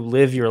how you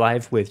live your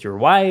life with your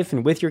wife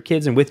and with your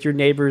kids and with your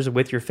neighbors and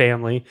with your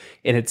family.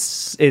 And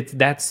it's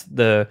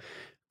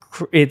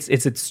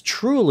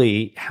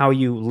truly how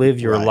you live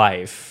your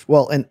life.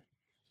 Well, and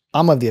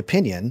I'm of the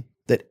opinion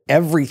that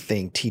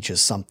everything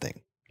teaches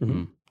something,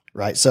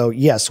 right? So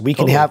yes, we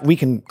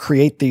can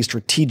create these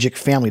strategic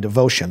family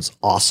devotions.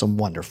 Awesome,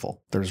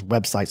 wonderful. There's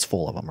websites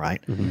full of them,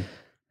 right?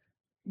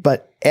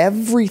 But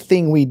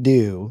everything we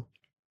do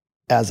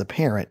as a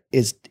parent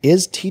is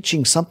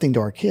teaching something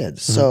to our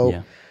kids.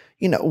 So,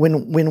 you know,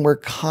 when we're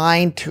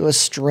kind to a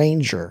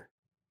stranger,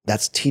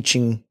 that's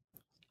teaching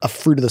a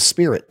fruit of the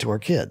Spirit to our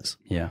kids.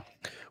 Yeah.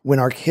 When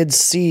our kids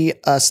see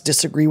us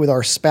disagree with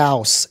our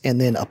spouse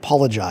and then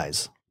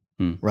apologize,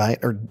 right?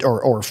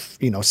 Or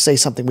you know, say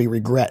something we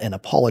regret and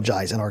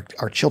apologize, and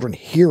our children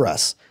hear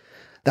us,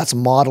 that's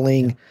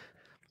modeling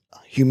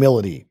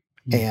humility.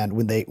 And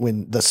when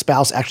the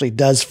spouse actually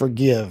does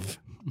forgive,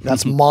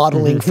 that's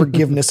modeling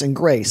forgiveness and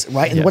grace,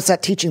 right? And what's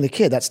that teaching the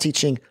kid? That's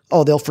teaching,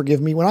 oh, they'll forgive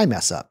me when I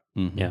mess up.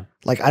 Yeah.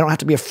 Like, I don't have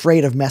to be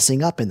afraid of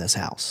messing up in this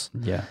house.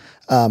 Yeah.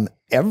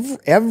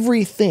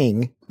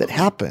 Everything that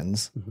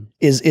happens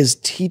is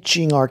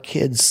teaching our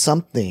kids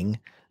something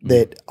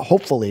that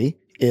hopefully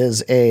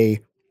is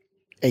a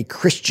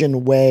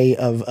Christian way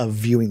of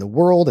viewing the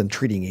world and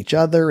treating each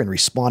other and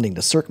responding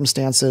to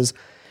circumstances.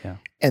 Yeah.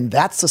 And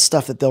that's the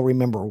stuff that they'll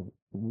remember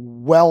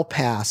well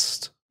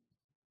past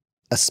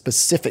a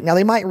specific. Now,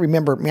 they might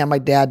remember, man, my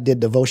dad did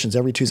devotions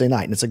every Tuesday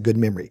night, and it's a good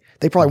memory.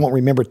 They probably won't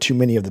remember too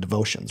many of the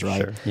devotions,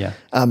 right? Sure. Yeah.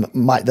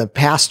 The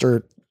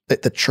pastor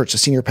at the church, the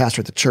senior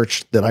pastor at the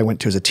church that I went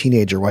to as a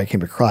teenager when I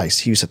came to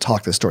Christ, he used to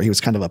talk this story. He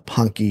was kind of a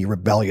punky,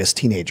 rebellious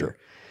teenager.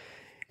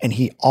 And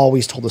he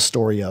always told the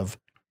story of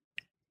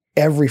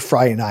every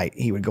Friday night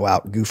he would go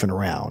out goofing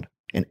around.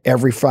 And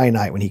every Friday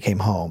night when he came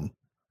home,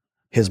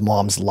 his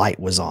mom's light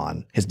was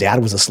on. His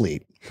dad was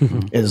asleep.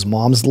 And his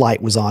mom's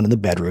light was on in the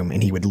bedroom,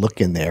 and he would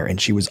look in there, and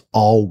she was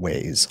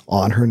always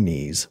on her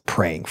knees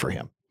praying for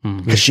him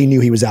because she knew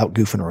he was out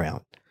goofing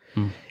around.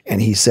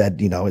 And he said,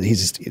 you know, at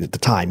the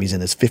time he's in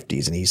his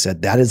 50s, and he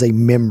said, that is a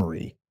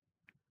memory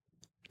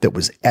that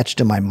was etched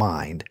in my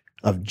mind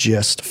of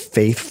just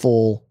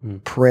faithful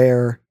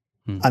prayer,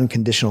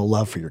 unconditional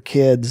love for your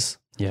kids,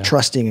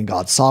 trusting in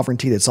God's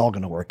sovereignty that's all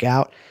going to work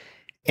out.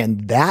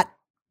 And that,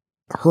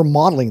 her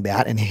modeling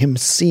that and him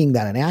seeing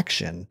that in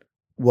action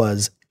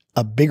was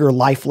a bigger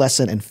life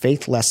lesson and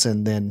faith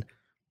lesson than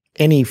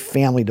any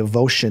family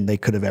devotion they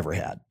could have ever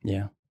had.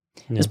 Yeah.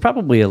 is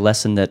probably a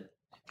lesson that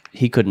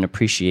he couldn't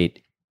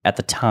appreciate at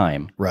the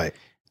time. Right.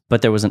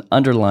 But there was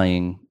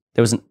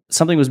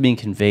something was being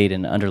conveyed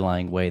in an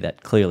underlying way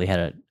that clearly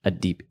had a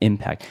deep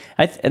impact.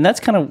 And that's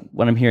kind of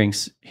what I'm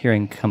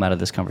hearing come out of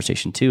this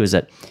conversation too, is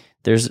that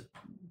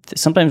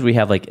sometimes we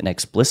have like an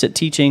explicit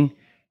teaching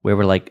where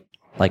we're like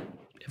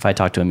if I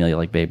talk to Amelia,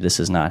 like, babe, this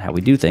is not how we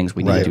do things.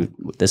 We need to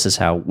do, this is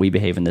how we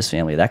behave in this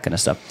family, that kind of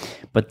stuff.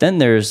 But then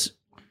there's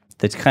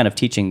this kind of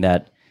teaching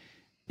that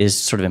is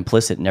sort of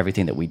implicit in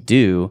everything that we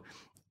do.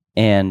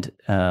 And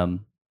I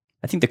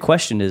think the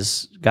question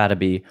is got to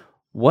be,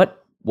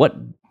 what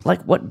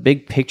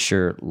big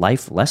picture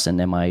life lesson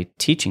am I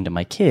teaching to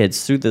my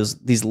kids through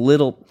these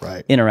little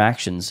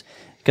interactions?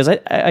 Because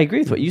I agree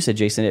with what you said,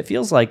 Jason. It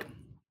feels like,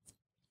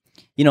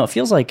 at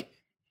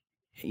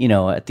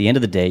the end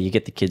of the day, you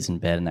get the kids in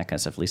bed and that kind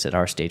of stuff, at least at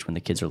our stage when the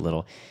kids are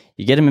little.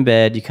 You get them in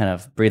bed, you kind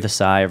of breathe a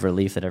sigh of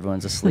relief that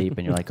everyone's asleep,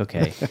 and you're like,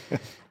 okay,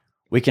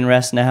 we can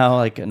rest now,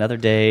 like another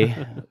day.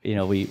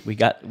 We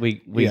got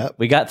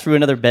through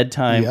another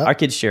bedtime. Yep. Our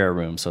kids share a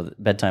room, so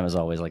bedtime is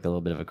always like a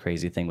little bit of a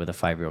crazy thing with a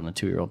 5-year-old and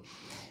a 2-year-old.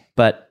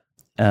 But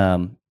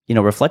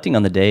reflecting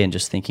on the day and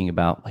just thinking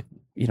about like,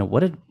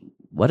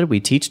 what did we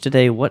teach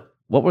today? What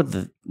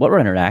were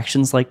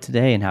interactions like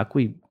today, and how can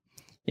we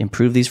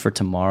improve these for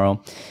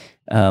tomorrow?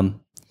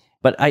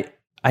 But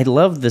I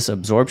love this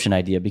absorption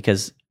idea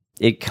because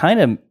it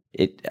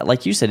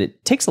like you said,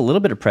 it takes a little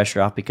bit of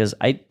pressure off, because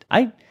I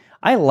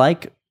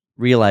like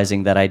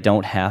realizing that I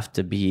don't have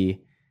to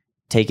be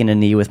taking a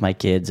knee with my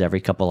kids every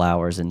couple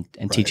hours and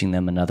teaching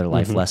them another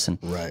life lesson.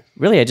 Right.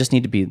 Really, I just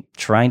need to be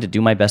trying to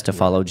do my best to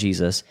follow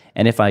Jesus.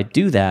 And if I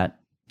do that,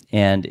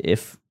 and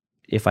if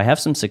I have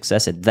some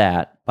success at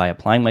that by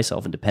applying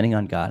myself and depending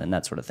on God and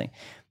that sort of thing,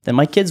 then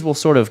my kids will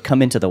sort of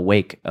come into the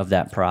wake of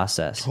that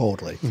process.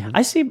 Totally. Mm-hmm.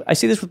 I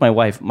see this with my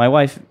wife. My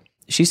wife,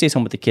 she stays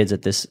home with the kids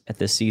at this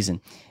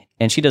season,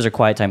 and she does her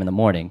quiet time in the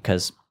morning,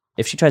 because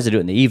if she tries to do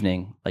it in the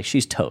evening, like,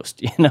 she's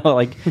toast,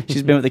 like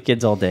she's been with the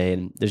kids all day,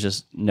 and there's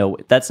just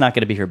that's not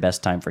going to be her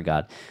best time for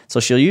God. So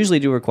she'll usually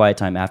do her quiet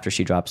time after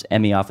she drops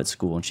Emmy off at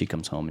school and she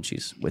comes home and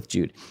she's with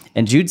Jude.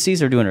 And Jude sees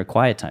her doing her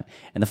quiet time.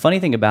 And the funny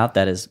thing about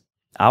that is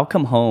I'll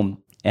come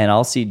home and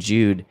I'll see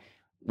Jude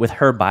with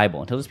her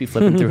Bible, and he'll just be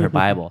flipping through her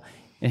Bible.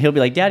 And he'll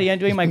be like, "Daddy, I'm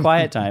doing my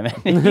quiet time."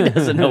 And he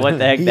doesn't know what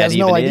the heck that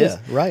even is.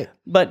 Right.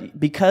 But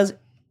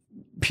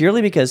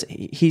purely because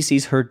he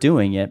sees her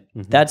doing it,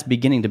 that's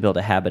beginning to build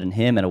a habit in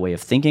him and a way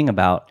of thinking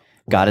about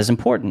God is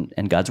important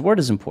and God's word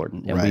is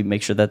important. And we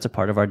make sure that's a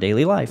part of our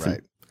daily life. Right.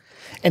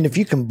 And if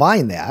you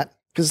combine that,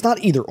 because it's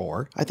not either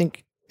or, I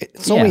think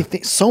so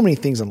many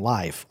things in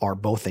life are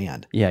both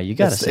and. Yeah, you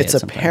got to say it's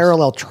a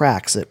parallel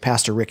tracks that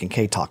Pastor Rick and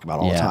Kay talk about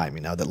all the time,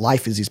 that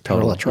life is these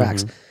parallel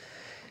tracks.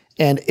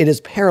 And it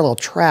is parallel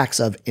tracks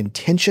of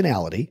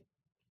intentionality,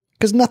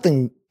 because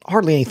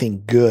hardly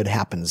anything good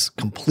happens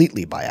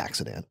completely by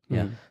accident.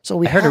 Yeah.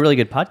 So I heard a really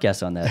good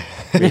podcast on that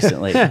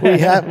recently.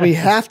 we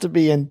have to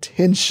be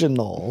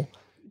intentional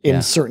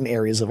in certain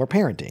areas of our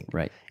parenting.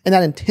 Right. And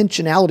that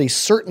intentionality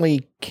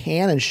certainly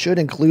can and should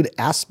include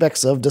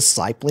aspects of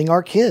discipling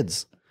our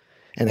kids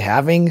and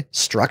having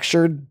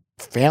structured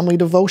family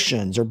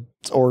devotions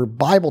or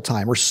Bible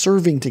time or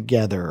serving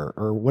together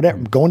or whatever,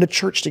 going to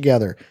church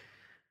together.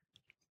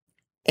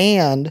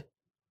 And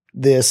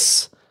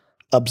this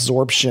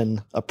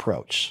absorption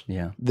approach.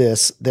 Yeah.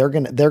 They're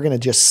gonna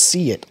just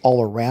see it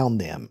all around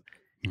them.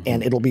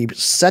 And it'll be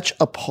such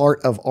a part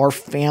of our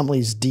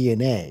family's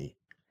DNA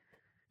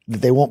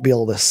that they won't be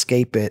able to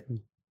escape it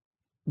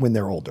when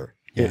they're older.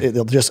 Yeah.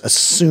 They'll just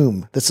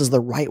assume this is the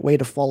right way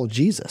to follow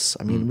Jesus.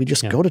 I mean, we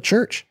just go to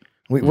church.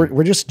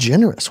 We're just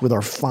generous with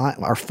our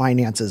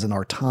finances and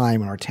our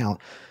time and our talent.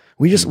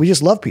 We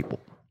just love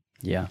people.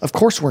 Yeah. Of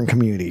course we're in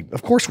community.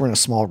 Of course we're in a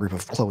small group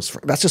of close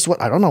friends. That's just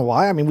I don't know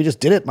why. I mean, we just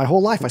did it my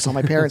whole life. I saw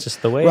my parents. It's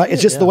just the way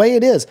it's just the way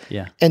it is.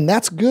 Yeah. And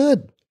that's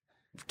good.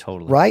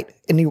 Totally. Right?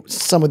 And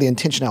some of the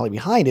intentionality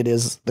behind it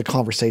is the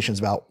conversations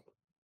about,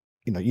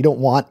 you don't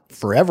want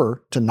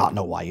forever to not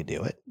know why you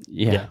do it.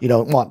 Yeah. You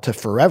don't want to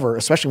forever,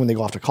 especially when they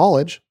go off to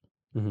college.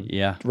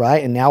 Yeah.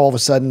 Right. And now all of a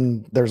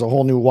sudden there's a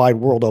whole new wide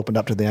world opened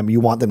up to them.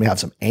 You want them to have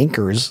some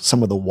anchors,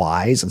 some of the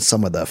whys and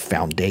some of the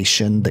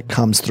foundation that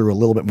comes through a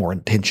little bit more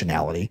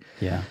intentionality.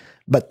 Yeah.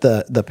 But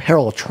the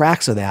parallel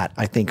tracks of that,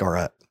 I think, they're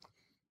a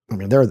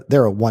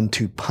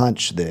 1-2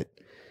 punch that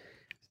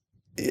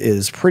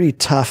is pretty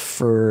tough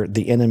for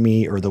the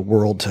enemy or the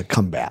world to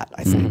combat,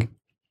 I think.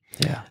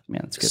 Yeah,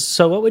 man, that's good.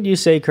 So what would you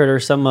say, Kurt, are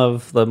some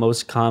of the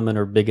most common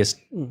or biggest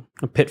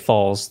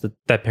pitfalls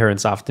that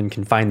parents often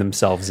can find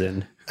themselves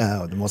in?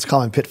 Oh, the most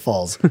common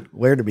pitfalls.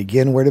 Where to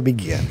begin? Well,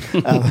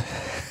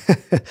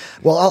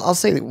 I'll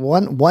say that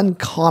one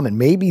common,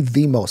 maybe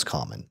the most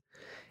common,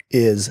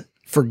 is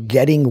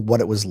forgetting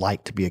what it was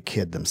like to be a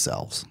kid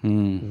themselves.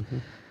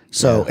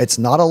 So it's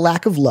not a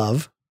lack of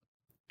love.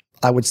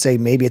 I would say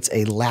maybe it's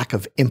a lack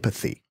of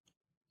empathy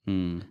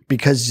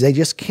because they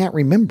just can't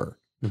remember.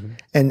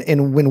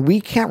 And when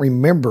we can't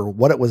remember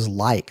what it was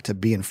like to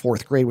be in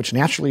 4th grade, which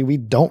naturally we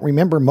don't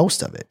remember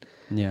most of it.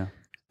 Yeah.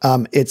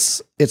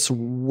 It's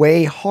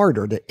way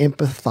harder to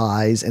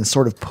empathize and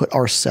sort of put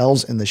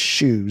ourselves in the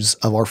shoes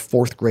of our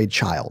 4th grade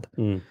child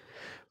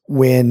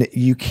when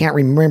you can't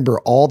remember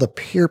all the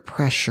peer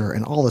pressure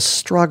and all the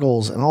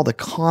struggles and all the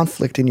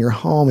conflict in your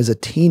home as a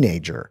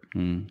teenager.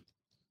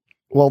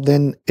 Well,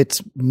 then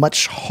it's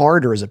much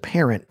harder as a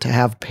parent to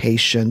have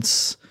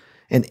patience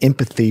and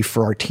empathy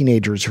for our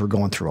teenagers who are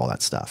going through all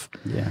that stuff.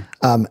 Yeah.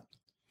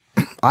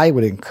 I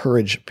would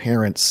encourage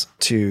parents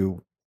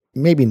to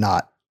maybe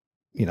not,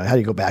 how do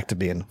you go back to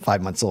being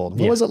 5 months old?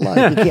 What was it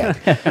like? You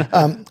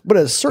can't. But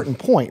at a certain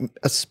point,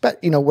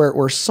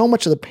 where so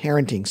much of the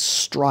parenting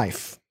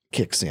strife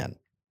kicks in.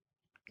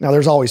 Now,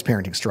 there's always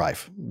parenting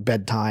strife,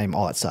 bedtime,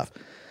 all that stuff.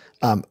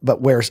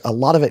 But where a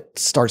lot of it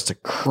starts to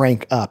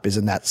crank up is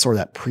in that sort of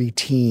that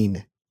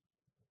preteen.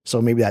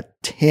 So maybe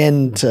that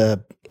 10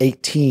 to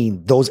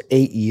 18, those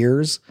 8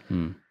 years,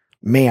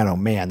 man, oh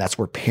man, that's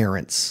where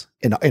parents,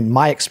 in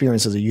my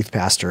experience as a youth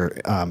pastor,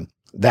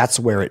 that's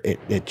where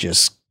it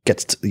just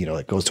gets to,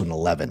 it goes to an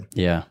 11.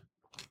 Yeah.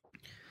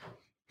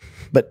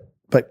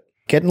 But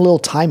get in a little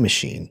time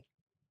machine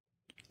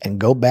and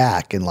go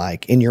back and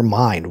in your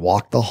mind,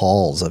 walk the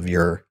halls of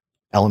your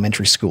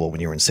elementary school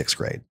when you were in 6th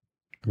grade.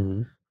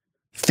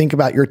 Think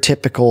about your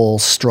typical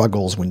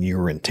struggles when you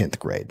were in 10th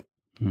grade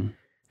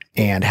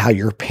and how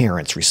your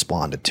parents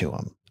responded to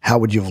them. How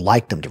would you have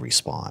liked them to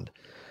respond?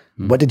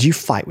 What did you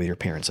fight with your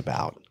parents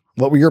about?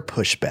 What were your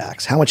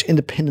pushbacks? How much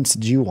independence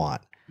did you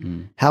want?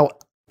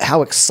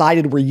 How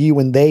excited were you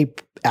when they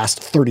asked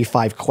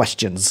 35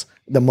 questions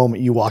the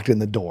moment you walked in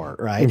the door,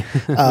 right?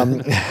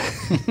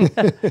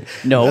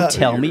 No,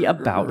 tell me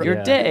about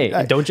your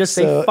day. Don't just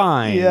say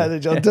fine. Yeah,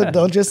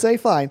 don't just say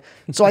fine.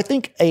 So I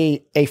think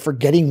a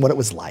forgetting what it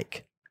was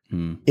like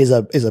is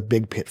a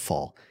big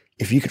pitfall.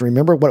 If you can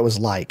remember what it was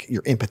like,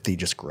 your empathy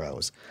just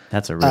grows.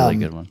 That's a really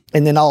good one.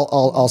 And then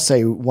I'll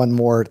say one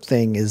more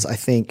thing is I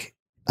think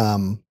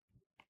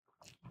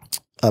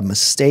a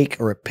mistake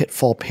or a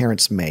pitfall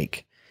parents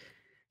make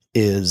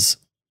is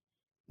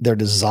their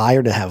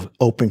desire to have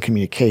open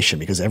communication,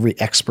 because every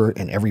expert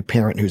and every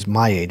parent who's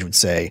my age would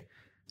say,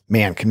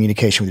 man,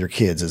 communication with your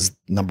kids is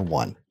number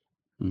one.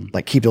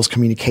 Keep those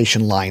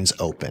communication lines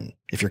open.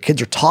 If your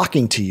kids are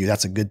talking to you,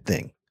 that's a good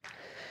thing.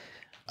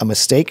 A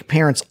mistake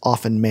parents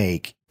often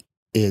make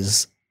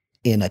is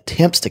in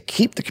attempts to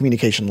keep the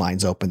communication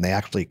lines open, they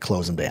actually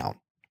close them down.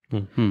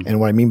 And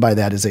what I mean by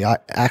that is they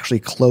actually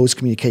close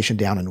communication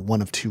down in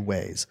one of 2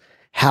 ways.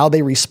 How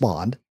they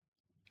respond.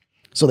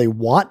 So they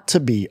want to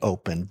be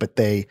open, but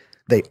they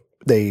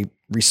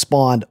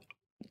respond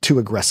too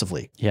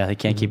aggressively. Yeah, they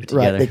can't keep it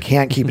together. Right, they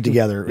can't keep it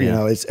together.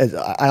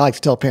 I like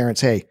to tell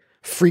parents, hey,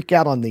 freak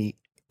out on the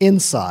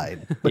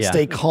inside, but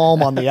stay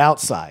calm on the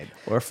outside.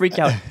 Or freak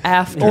out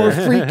after. Or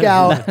freak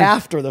out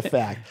after the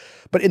fact.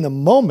 But in the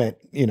moment,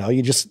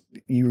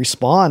 you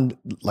respond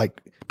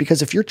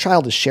because if your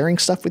child is sharing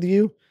stuff with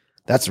you,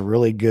 that's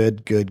really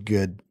good.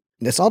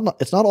 It's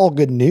not all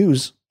good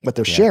news what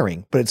they're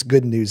sharing, but it's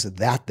good news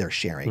that they're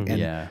sharing.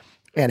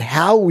 And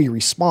how we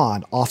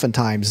respond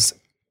oftentimes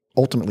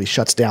ultimately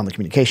shuts down the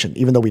communication,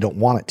 even though we don't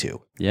want it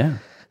to. Yeah.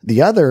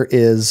 The other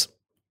is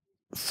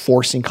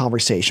forcing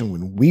conversation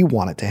when we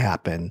want it to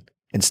happen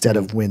instead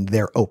of when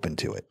they're open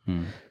to it.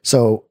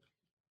 So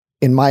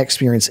in my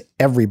experience,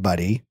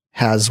 everybody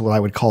has what I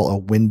would call a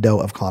window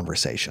of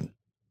conversation.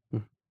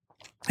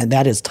 And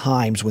that is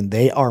times when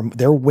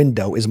their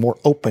window is more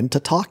open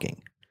to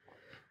talking.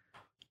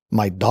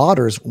 My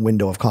daughter's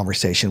window of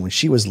conversation when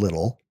she was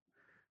little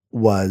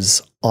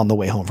was on the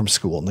way home from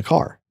school in the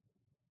car.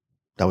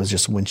 That was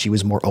just when she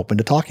was more open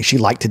to talking. She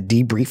liked to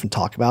debrief and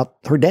talk about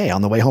her day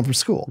on the way home from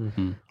school.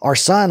 Our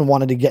son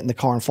wanted to get in the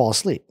car and fall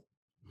asleep.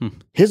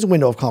 His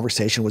window of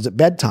conversation was at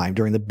bedtime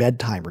during the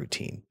bedtime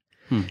routine.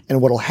 And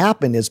what'll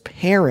happen is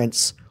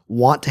parents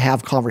want to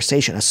have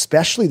conversation,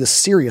 especially the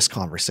serious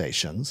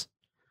conversations,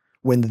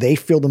 when they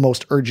feel the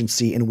most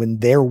urgency and when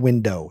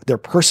their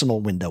personal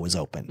window is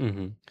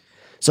open.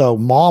 So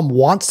mom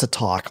wants to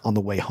talk on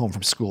the way home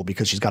from school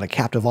because she's got a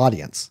captive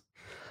audience,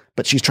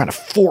 but she's trying to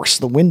force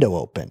the window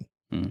open.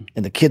 And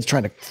the kid's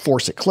trying to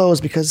force it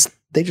closed because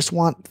they just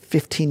want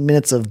 15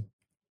 minutes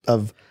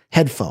of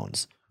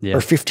headphones or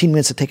 15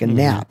 minutes to take a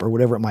nap or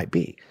whatever it might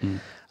be.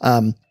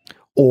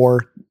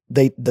 Or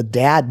the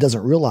dad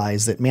doesn't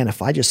realize that, man,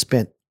 if I just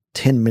spent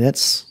 10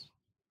 minutes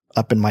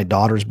up in my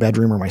daughter's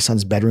bedroom or my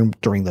son's bedroom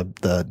during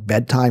the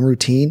bedtime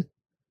routine,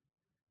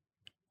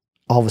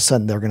 all of a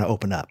sudden they're going to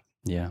open up.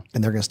 Yeah.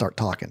 And they're going to start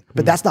talking.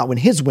 But that's not when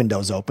his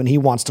window's open. He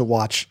wants to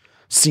watch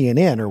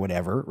CNN or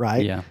whatever,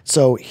 right? Yeah.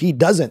 So he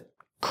doesn't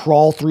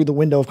crawl through the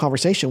window of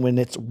conversation when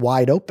it's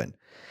wide open.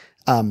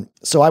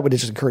 So I would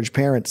just encourage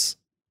parents,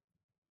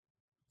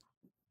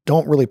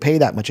 don't really pay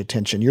that much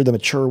attention. You're the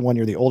mature one,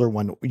 you're the older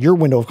one. Your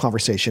window of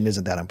conversation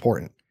isn't that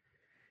important.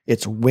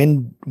 It's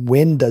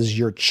when does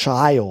your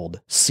child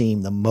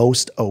seem the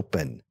most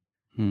open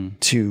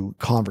to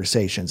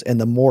conversations? And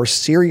the more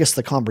serious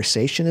the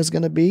conversation is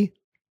going to be,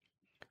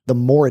 the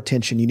more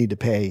attention you need to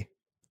pay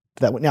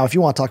Now, if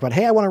you want to talk about,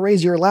 hey, I want to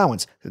raise your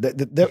allowance,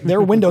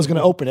 their window's going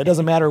to open. It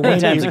doesn't matter when.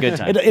 Anytime's a good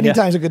time.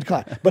 Anytime's a good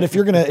time. But if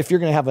you're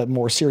gonna have a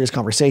more serious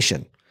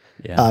conversation,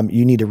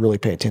 you need to really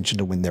pay attention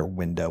to when their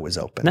window is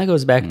open. And that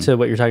goes back to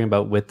what you're talking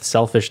about with the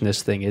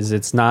selfishness thing. Is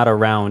it's not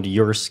around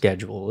your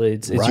schedule.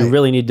 It's you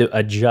really need to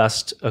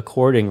adjust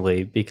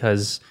accordingly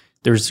because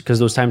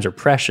those times are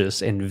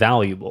precious and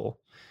valuable,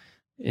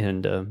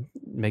 and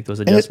make those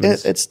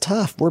adjustments. It's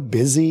tough. We're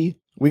busy.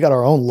 We got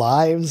our own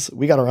lives.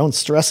 We got our own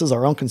stresses,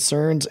 our own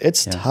concerns.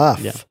 It's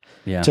tough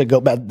to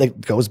go back.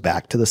 That goes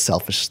back to the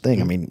selfish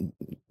thing. I mean,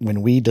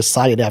 when we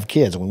decided to have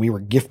kids, when we were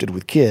gifted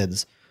with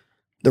kids,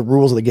 the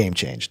rules of the game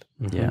changed.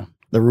 Yeah.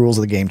 The rules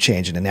of the game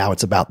changed. And now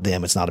it's about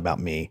them. It's not about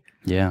me.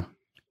 Yeah.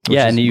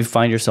 And you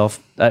find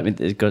yourself, I mean,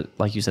 it goes,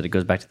 like you said, it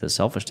goes back to the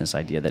selfishness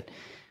idea that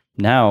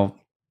now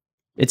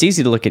it's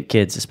easy to look at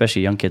kids,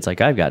 especially young kids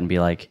like I've got, and be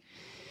like,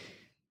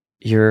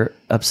 you're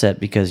upset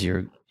because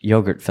your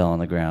yogurt fell on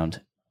the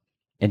ground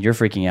and you're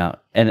freaking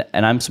out. And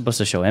I'm supposed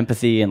to show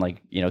empathy and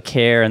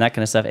care and that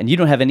kind of stuff. And you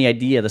don't have any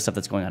idea the stuff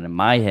that's going on in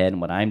my head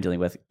and what I'm dealing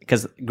with,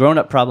 because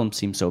grown-up problems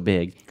seem so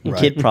big and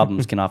kid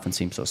problems can often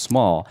seem so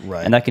small.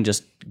 Right. And that can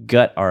just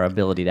gut our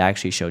ability to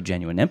actually show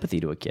genuine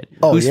empathy to a kid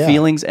whose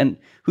feelings and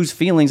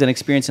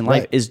experience in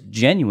life is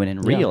genuine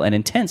and real and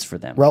intense for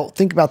them. Well,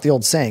 think about the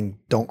old saying,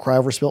 don't cry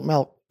over spilt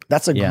milk.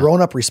 That's a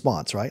grown-up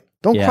response, right?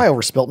 Don't cry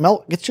over spilt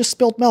milk. It's just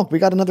spilt milk. We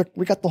got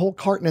the whole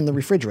carton in the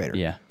refrigerator.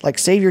 Yeah. Like,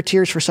 save your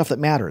tears for stuff that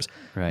matters.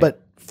 Right.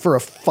 But for a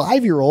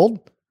 5-year-old,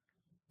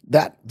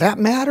 that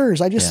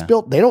matters. I just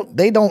spilt. They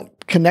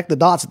don't connect the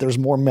dots that there's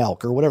more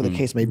milk or whatever the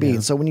case may be.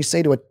 And so when you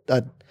say to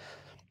a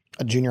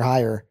junior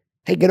higher,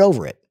 hey, get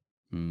over it.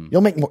 You'll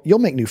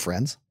make new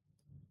friends.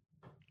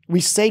 We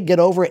say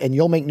get over it and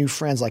you'll make new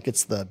friends like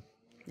it's the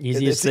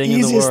easiest thing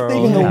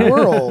in the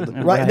world,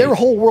 right? Their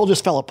whole world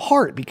just fell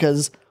apart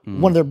because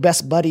one of their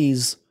best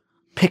buddies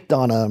picked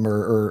on them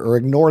or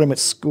ignored them at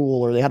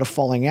school, or they had a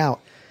falling out.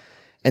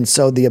 And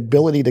so the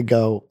ability to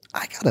go,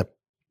 I gotta,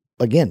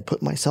 again,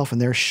 put myself in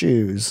their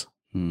shoes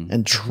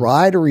and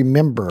try to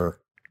remember,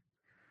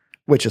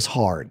 which is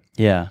hard.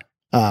 Yeah.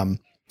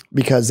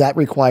 Because that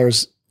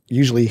requires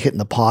usually hitting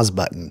the pause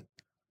button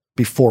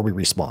before we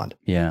respond.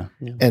 Yeah.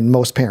 And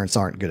most parents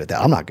aren't good at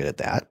that. I'm not good at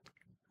that.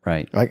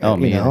 Right.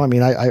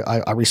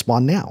 I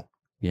respond now.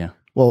 Yeah.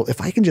 Well,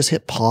 if I can just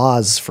hit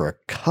pause for a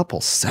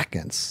couple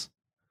seconds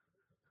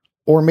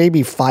or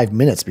maybe 5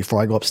 minutes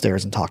before I go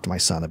upstairs and talk to my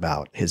son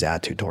about his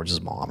attitude towards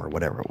his mom or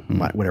whatever it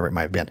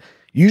might have been.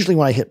 Usually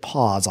when I hit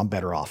pause, I'm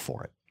better off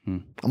for it.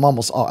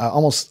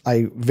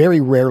 I very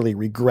rarely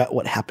regret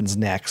what happens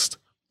next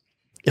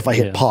if I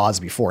hit pause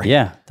before.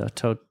 Yeah,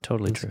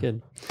 totally true.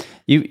 Good.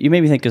 You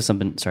made me think of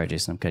something. Sorry,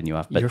 Jason, I'm cutting you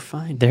off. But you're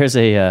fine. There's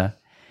a,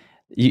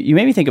 you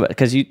made me think about,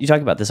 because you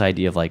talk about this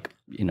idea of like,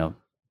 you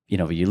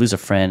lose a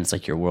friend, it's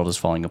like your world is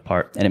falling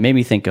apart. And it made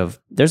me think of,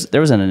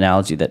 there was an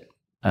analogy that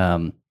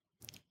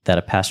that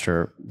a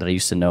pastor that I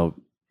used to know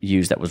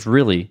used that was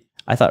really,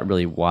 I thought,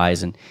 really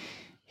wise. And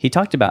he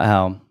talked about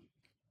how,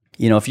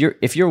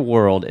 if your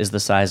world is the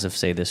size of,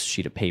 say, this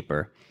sheet of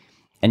paper,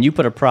 and you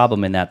put a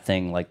problem in that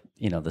thing like,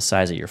 the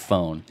size of your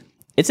phone,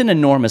 it's an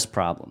enormous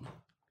problem.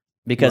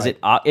 Because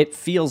it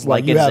feels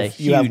like it's a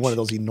huge... You have one of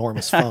those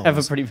enormous phones. I have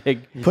a pretty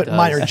big... Put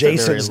mine or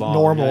Jason's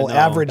normal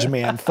average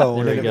man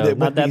phone. There we go.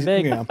 Not that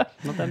big. Not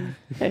that.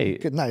 Hey,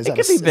 good night. It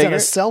could be bigger. Is that a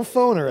cell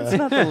phone or it's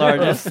not the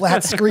largest. a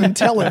flat screen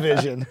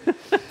television?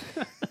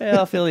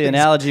 I feel the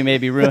analogy may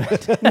be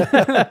ruined.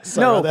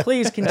 No,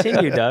 please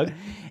continue, Doug.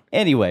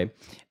 Anyway,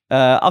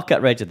 I'll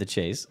cut right to the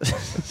chase.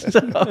 So,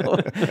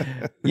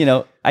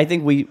 I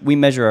think we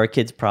measure our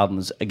kids'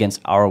 problems against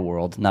our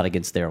world, not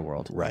against their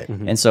world. Right.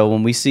 Mm-hmm. And so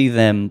when we see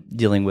them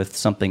dealing with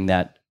something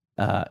that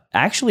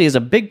actually is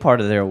a big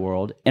part of their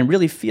world and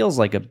really feels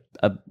like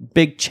a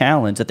big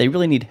challenge that they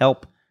really need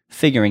help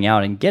figuring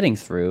out and getting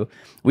through,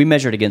 we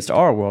measure it against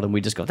our world and we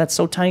just go, that's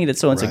so tiny,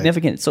 that's so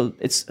insignificant, so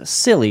it's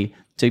silly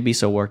to be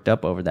so worked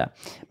up over that.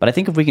 But I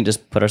think if we can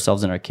just put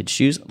ourselves in our kids'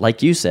 shoes,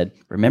 like you said,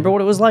 remember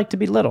what it was like to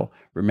be little,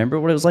 remember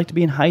what it was like to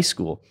be in high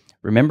school,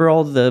 remember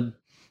all the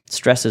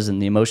stresses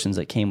and the emotions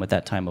that came with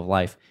that time of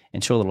life,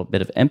 and show a little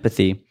bit of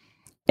empathy,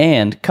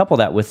 and couple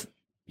that with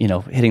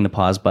hitting the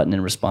pause button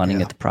and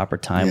responding at the proper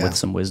time with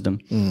some wisdom.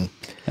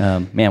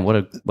 Man, what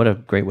a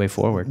great way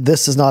forward.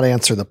 This does not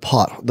answer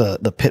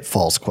the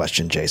pitfalls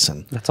question,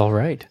 Jason. That's all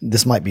right.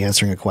 This might be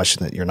answering a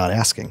question that you're not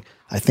asking.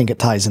 I think it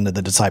ties into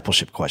the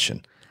discipleship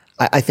question.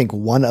 I think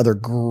one other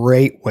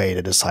great way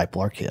to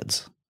disciple our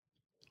kids.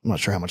 I'm not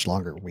sure how much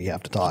longer we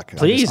have to talk.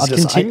 Please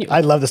continue.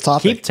 I love this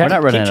topic. We're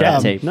not running out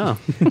of tape. No.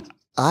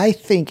 I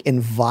think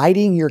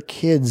inviting your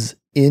kids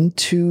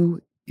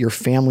into your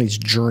family's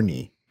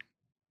journey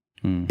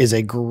is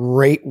a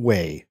great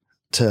way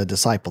to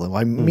disciple them.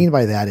 What I mean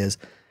by that is,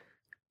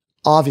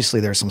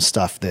 obviously there's some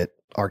stuff that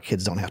our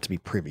kids don't have to be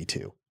privy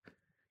to.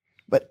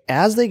 But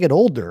as they get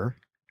older,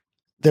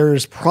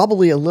 there's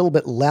probably a little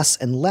bit less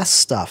and less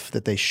stuff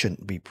that they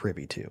shouldn't be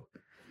privy to.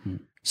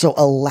 So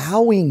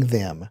allowing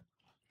them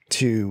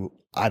to,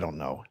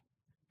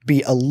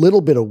 be a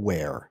little bit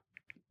aware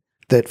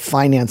that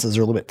finances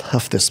are a little bit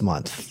tough this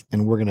month,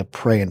 and we're going to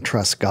pray and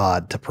trust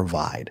God to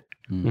provide.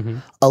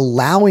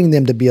 Allowing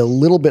them to be a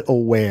little bit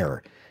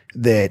aware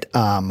that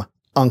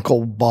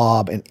Uncle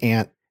Bob and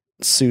Aunt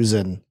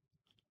Susan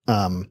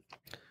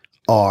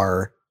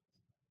are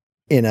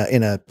in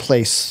a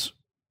place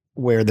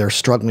where they're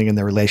struggling in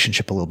their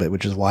relationship a little bit,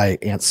 which is why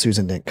Aunt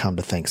Susan didn't come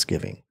to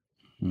Thanksgiving.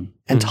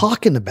 And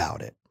talking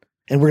about it.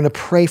 And we're going to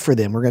pray for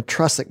them. We're going to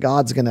trust that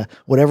God's going to,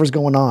 whatever's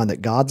going on,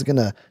 that God's going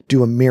to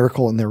do a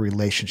miracle in their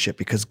relationship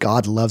because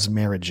God loves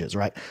marriages,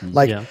 right?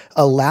 Like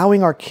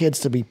allowing our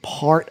kids to be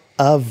part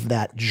of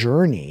that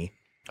journey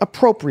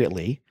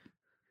appropriately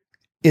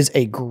is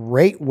a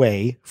great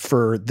way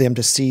for them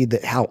to see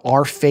that how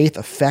our faith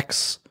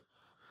affects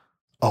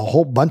a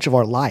whole bunch of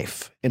our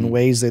life in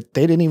ways that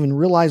they didn't even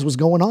realize was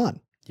going on.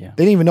 Yeah.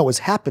 They didn't even know it was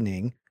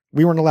happening.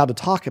 We weren't allowed to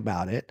talk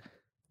about it.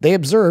 They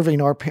observe,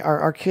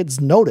 our kids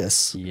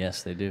notice.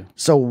 Yes, they do.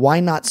 So why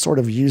not sort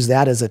of use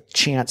that as a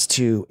chance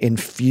to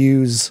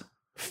infuse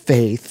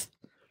faith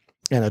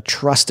and a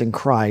trust in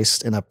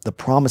Christ and the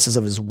promises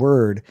of his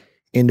word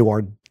into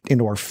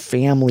our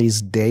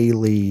family's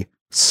daily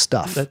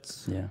stuff.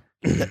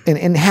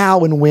 And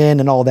how and when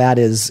and all that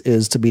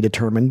is to be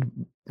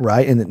determined,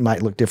 right? And it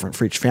might look different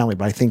for each family,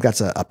 but I think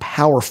that's a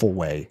powerful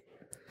way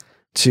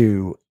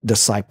to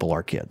disciple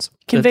our kids.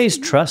 Conveys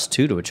trust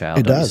too to a child.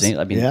 It does.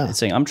 I mean, it's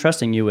saying, I'm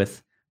trusting you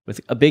with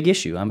a big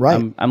issue.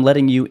 I'm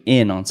letting you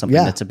in on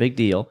something that's a big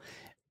deal,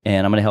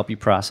 and I'm going to help you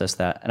process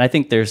that. And I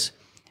think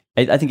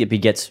I think it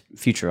begets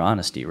future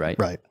honesty, right?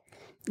 Right.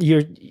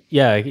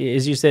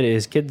 As you said,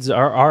 his kids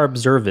are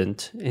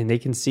observant and they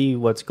can see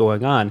what's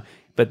going on,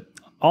 but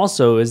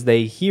also as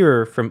they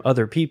hear from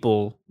other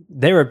people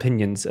their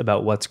opinions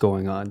about what's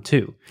going on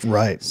too.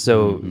 Right.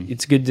 So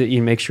it's good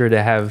to make sure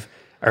to have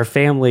our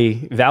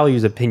family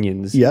values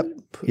opinions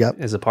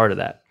as a part of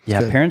that.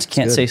 Yeah, parents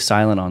can't stay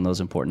silent on those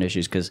important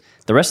issues because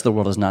the rest of the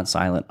world is not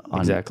silent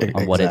on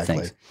what it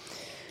thinks.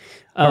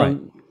 All right.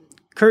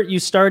 Kurt, you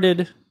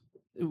started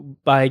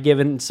by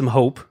giving some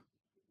hope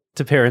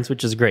to parents,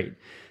 which is great.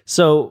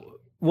 So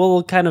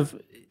we'll kind of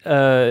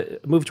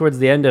move towards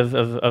the end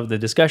of the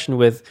discussion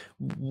with,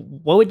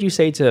 what would you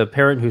say to a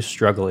parent who's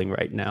struggling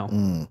right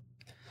now?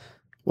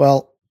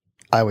 Well,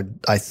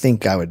 I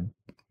think I would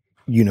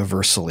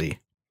universally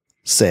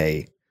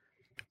say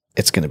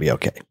it's going to be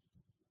okay.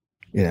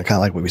 Kind of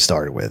like what we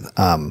started with.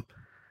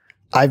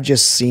 I've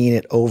just seen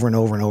it over and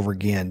over and over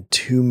again.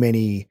 Too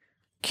many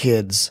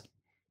kids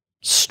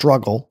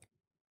struggle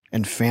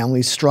and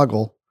families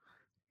struggle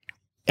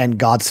and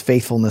God's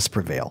faithfulness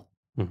prevail.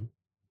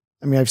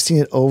 I mean, I've seen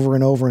it over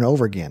and over and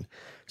over again.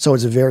 So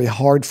it's very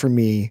hard for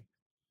me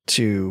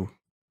to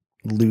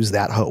lose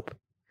that hope.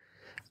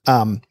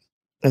 And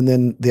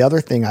then the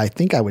other thing I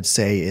think I would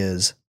say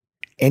is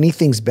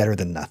anything's better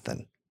than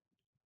nothing.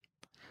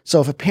 So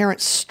if a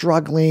parent's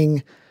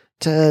struggling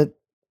to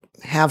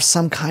have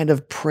some kind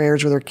of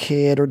prayers with their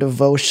kid or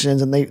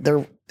devotions,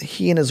 and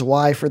he and his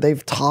wife, or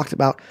they've talked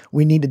about,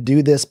 we need to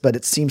do this, but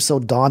it seems so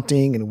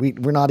daunting and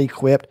we're not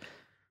equipped.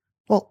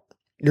 Well,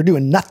 you're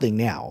doing nothing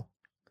now.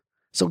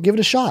 So give it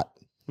a shot.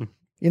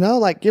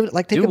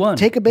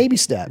 Take a baby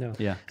step.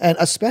 Yeah. And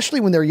especially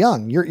when they're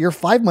young, your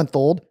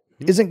 5-month-old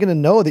isn't going to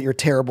know that you're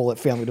terrible at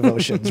family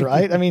devotions,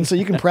 right? I mean, so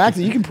you can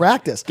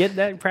practice. Get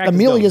that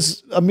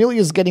practice.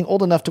 Amelia's getting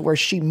old enough to where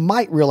she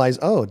might realize,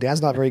 oh,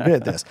 Dad's not very good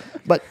at this.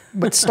 But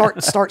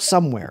start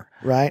somewhere,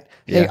 right?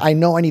 Yeah. Hey, I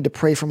know I need to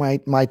pray for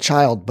my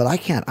child, but I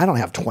don't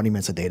have 20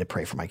 minutes a day to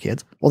pray for my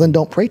kids. Well, then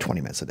don't pray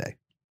 20 minutes a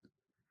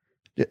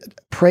day.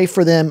 Pray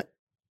for them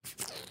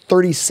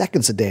 30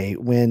 seconds a day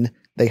when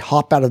they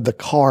hop out of the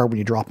car when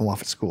you drop them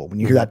off at school. When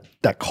you hear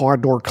that car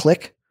door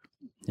click,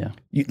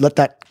 you let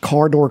that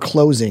car door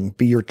closing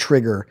be your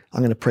trigger.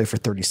 I'm going to pray for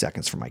 30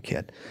 seconds for my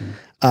kid.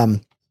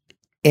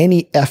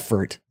 Any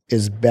effort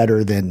is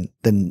better than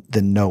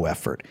no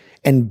effort.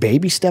 And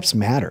baby steps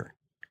matter.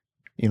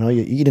 You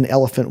eat an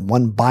elephant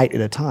one bite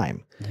at a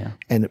time. Yeah.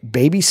 And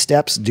baby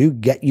steps do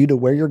get you to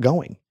where you're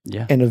going.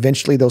 Yeah. And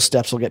eventually those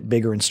steps will get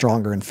bigger and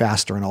stronger and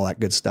faster and all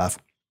that good stuff.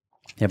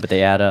 Yeah, but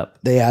they add up.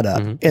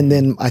 And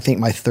then I think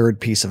my third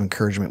piece of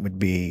encouragement would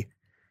be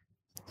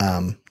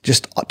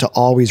just to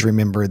always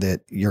remember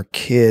that your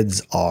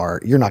kids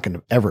you're not going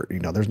to ever,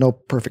 there's no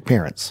perfect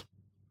parents.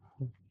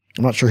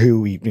 I'm not sure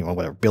who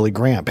whatever, Billy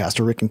Graham,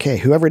 Pastor Rick and Kay,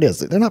 whoever it is,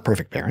 they're not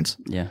perfect parents.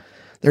 Yeah.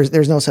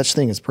 There's no such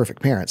thing as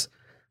perfect parents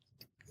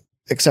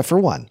except for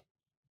one,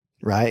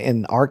 right?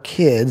 And our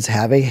kids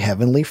have a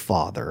heavenly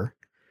Father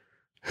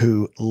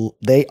who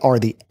they are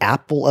the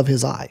apple of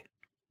his eye.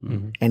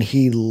 And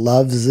he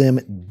loves them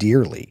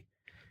dearly,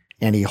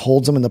 and he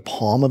holds them in the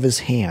palm of his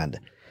hand.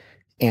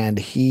 And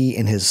he,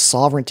 in his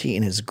sovereignty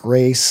and his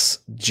grace,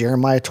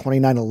 Jeremiah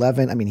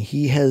 29:11. I mean,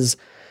 he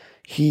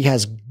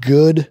has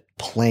good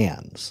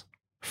plans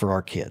for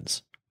our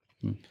kids.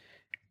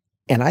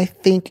 And I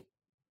think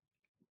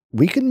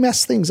we can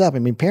mess things up. I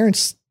mean,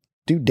 parents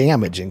do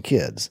damage in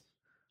kids,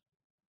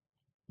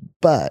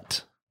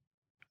 but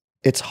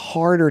it's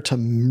harder to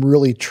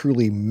really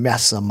truly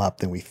mess them up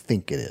than we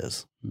think it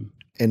is.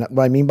 And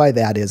what I mean by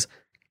that is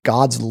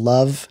God's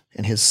love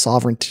and his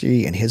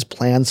sovereignty and his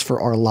plans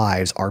for our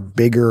lives are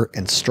bigger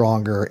and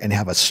stronger and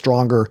have a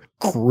stronger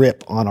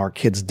grip on our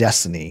kids'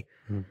 destiny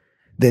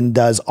than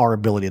does our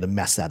ability to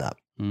mess that up.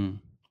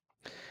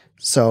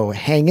 So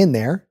hang in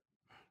there,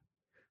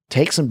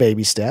 take some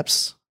baby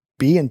steps,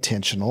 be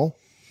intentional,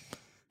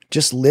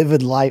 just live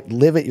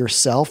it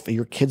yourself.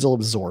 Your kids will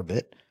absorb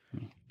it.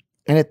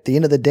 And at the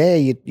end of the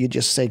day, you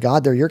just say,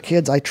 God, they're your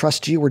kids. I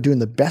trust you. We're doing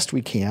the best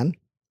we can.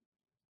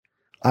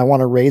 I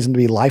want to raise them to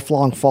be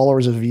lifelong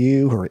followers of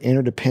you who are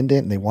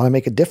interdependent and they want to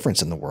make a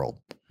difference in the world.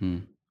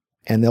 And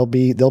they'll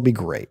be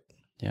great.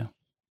 Yeah.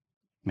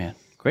 Man,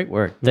 great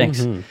word.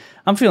 Thanks.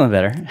 I'm feeling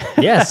better.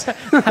 Yes.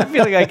 I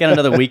feel like I got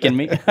another week in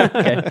me.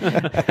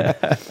 Okay.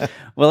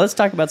 Well, let's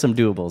talk about some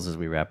doables as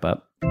we wrap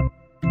up.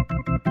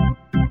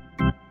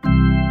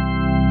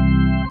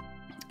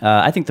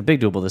 I think the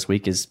big doable this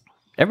week is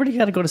everybody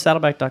got to go to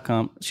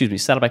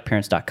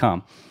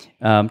saddlebackparents.com.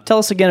 Tell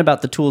us again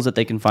about the tools that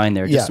they can find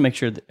there, just to make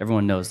sure that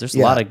everyone knows. There's a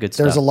lot of good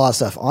stuff. There's a lot of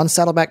stuff. On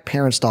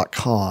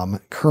saddlebackparents.com,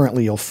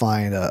 currently you'll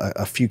find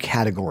a few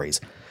categories.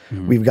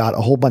 We've got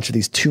a whole bunch of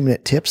these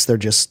 2-minute tips. They're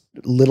just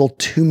little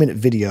 2-minute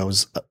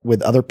videos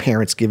with other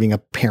parents giving a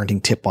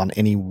parenting tip on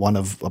any one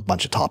of a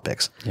bunch of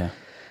topics. Yeah.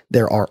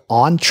 There are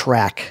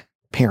on-track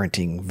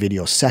parenting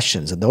video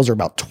sessions, and those are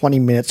about 20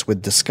 minutes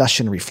with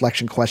discussion,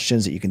 reflection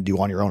questions that you can do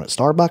on your own at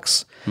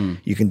Starbucks.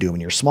 You can do them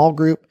in your small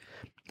group.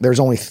 There's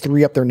only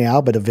 3 up there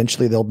now, but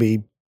eventually there'll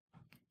be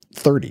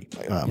 30.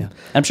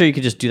 I'm sure you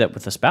could just do that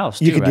with a spouse,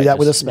 too, You could do that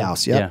with a Just-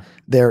 spouse, yeah.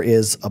 There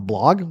is a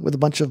blog with a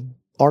bunch of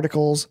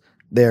articles.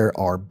 There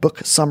are book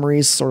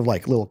summaries, sort of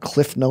like little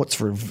cliff notes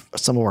for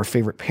some of our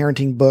favorite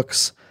parenting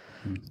books.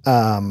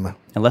 And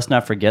let's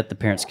not forget the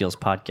Parent Skills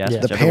Podcast, The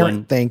which everyone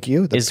parent, thank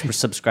you. The is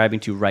subscribing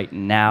to right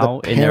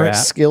now the in their Parent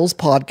app. Skills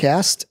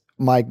Podcast.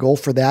 My goal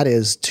for that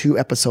is 2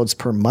 episodes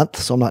per month,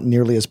 so I'm not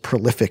nearly as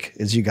prolific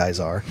as you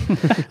guys are.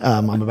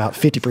 I'm about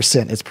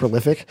 50% as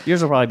prolific.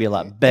 Yours will probably be a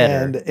lot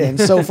better. And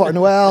so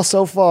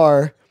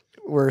far,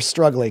 we're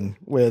struggling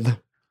with.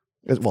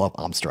 Well,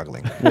 I'm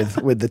struggling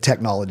with the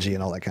technology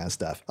and all that kind of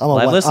stuff.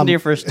 I've listened to your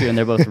first 2, and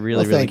they're both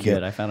really, really thank you.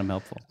 good. I found them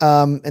helpful.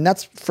 And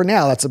that's for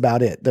now. That's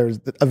about it.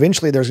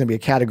 Eventually there's going to be a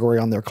category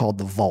on there called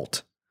the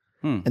Vault,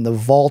 and the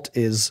Vault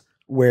is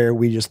where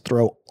we just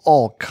throw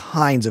all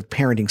kinds of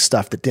parenting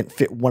stuff that didn't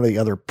fit one of the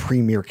other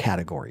premier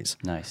categories.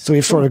 Nice. So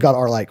we've sort of got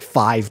our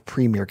 5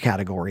 premier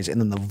categories,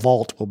 and then the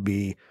Vault will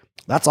be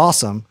that's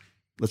awesome.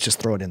 Let's just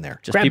throw it in there.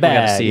 Just Grab people got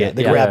to bag. see it.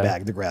 The grab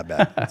bag. The grab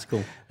bag. That's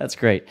cool. That's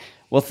great.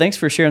 Well, thanks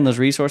for sharing those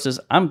resources.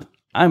 I'm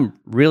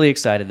really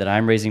excited that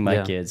I'm raising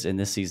my kids in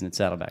this season at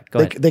Saddleback.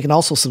 Go ahead. They can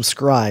also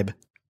subscribe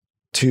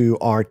to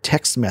our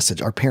text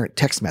message, our parent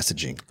text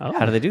messaging.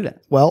 How do they do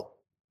that? Well,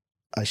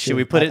 Should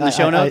we put it in the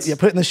show notes? Yeah,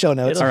 put it in the show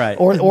notes. All right.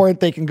 Or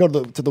they can go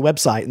to the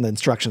website and the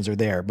instructions are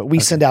there. But we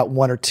send out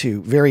 1 or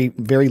 2, very,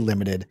 very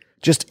limited,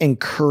 just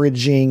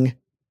encouraging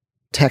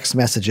text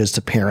messages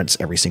to parents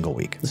every single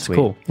week. Sweet.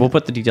 Cool. We'll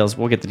put the details.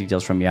 We'll get the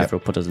details from you after.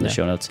 We'll put those in the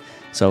show notes.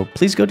 So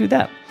please go do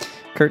that.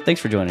 Kurt,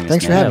 thanks for joining us.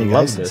 Thanks for man. having me,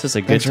 Love guys. This is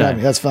a good Thanks for having time.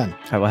 me. That's fun. All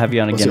right, we'll have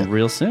you on We'll again see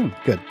real soon.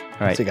 Good.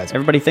 All right. See you guys.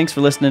 Everybody, thanks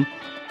for listening.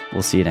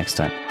 We'll see you next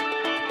time.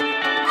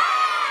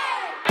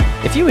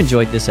 If you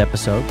enjoyed this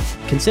episode,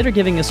 consider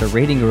giving us a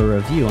rating or a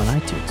review on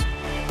iTunes.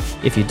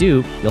 If you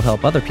do, you'll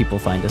help other people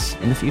find us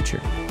in the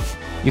future.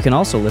 You can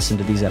also listen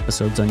to these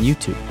episodes on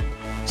YouTube.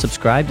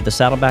 Subscribe to the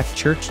Saddleback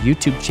Church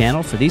YouTube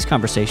channel for these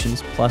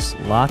conversations, plus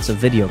lots of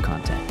video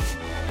content.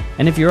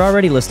 And if you're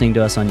already listening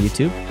to us on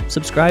YouTube,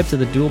 subscribe to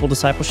the Doable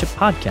Discipleship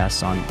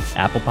Podcasts on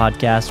Apple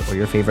Podcasts or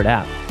your favorite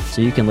app,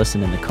 so you can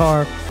listen in the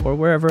car or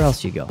wherever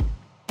else you go.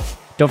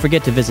 Don't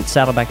forget to visit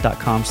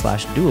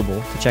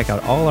saddleback.com/doable to check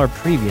out all our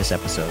previous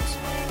episodes.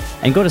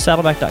 And go to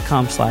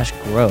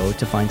saddleback.com/grow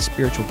to find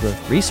spiritual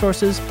growth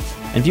resources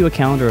and view a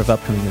calendar of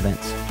upcoming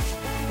events.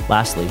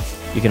 Lastly,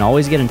 you can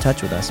always get in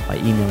touch with us by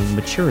emailing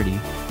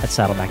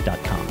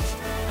maturity@saddleback.com.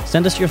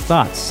 Send us your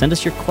thoughts, send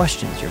us your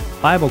questions, your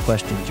Bible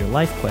questions, your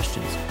life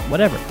questions,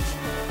 whatever.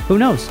 Who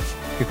knows?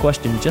 Your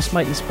question just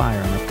might inspire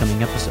an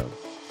upcoming episode.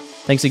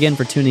 Thanks again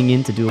for tuning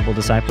in to Doable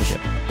Discipleship.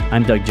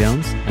 I'm Doug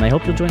Jones, and I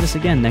hope you'll join us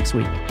again next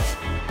week.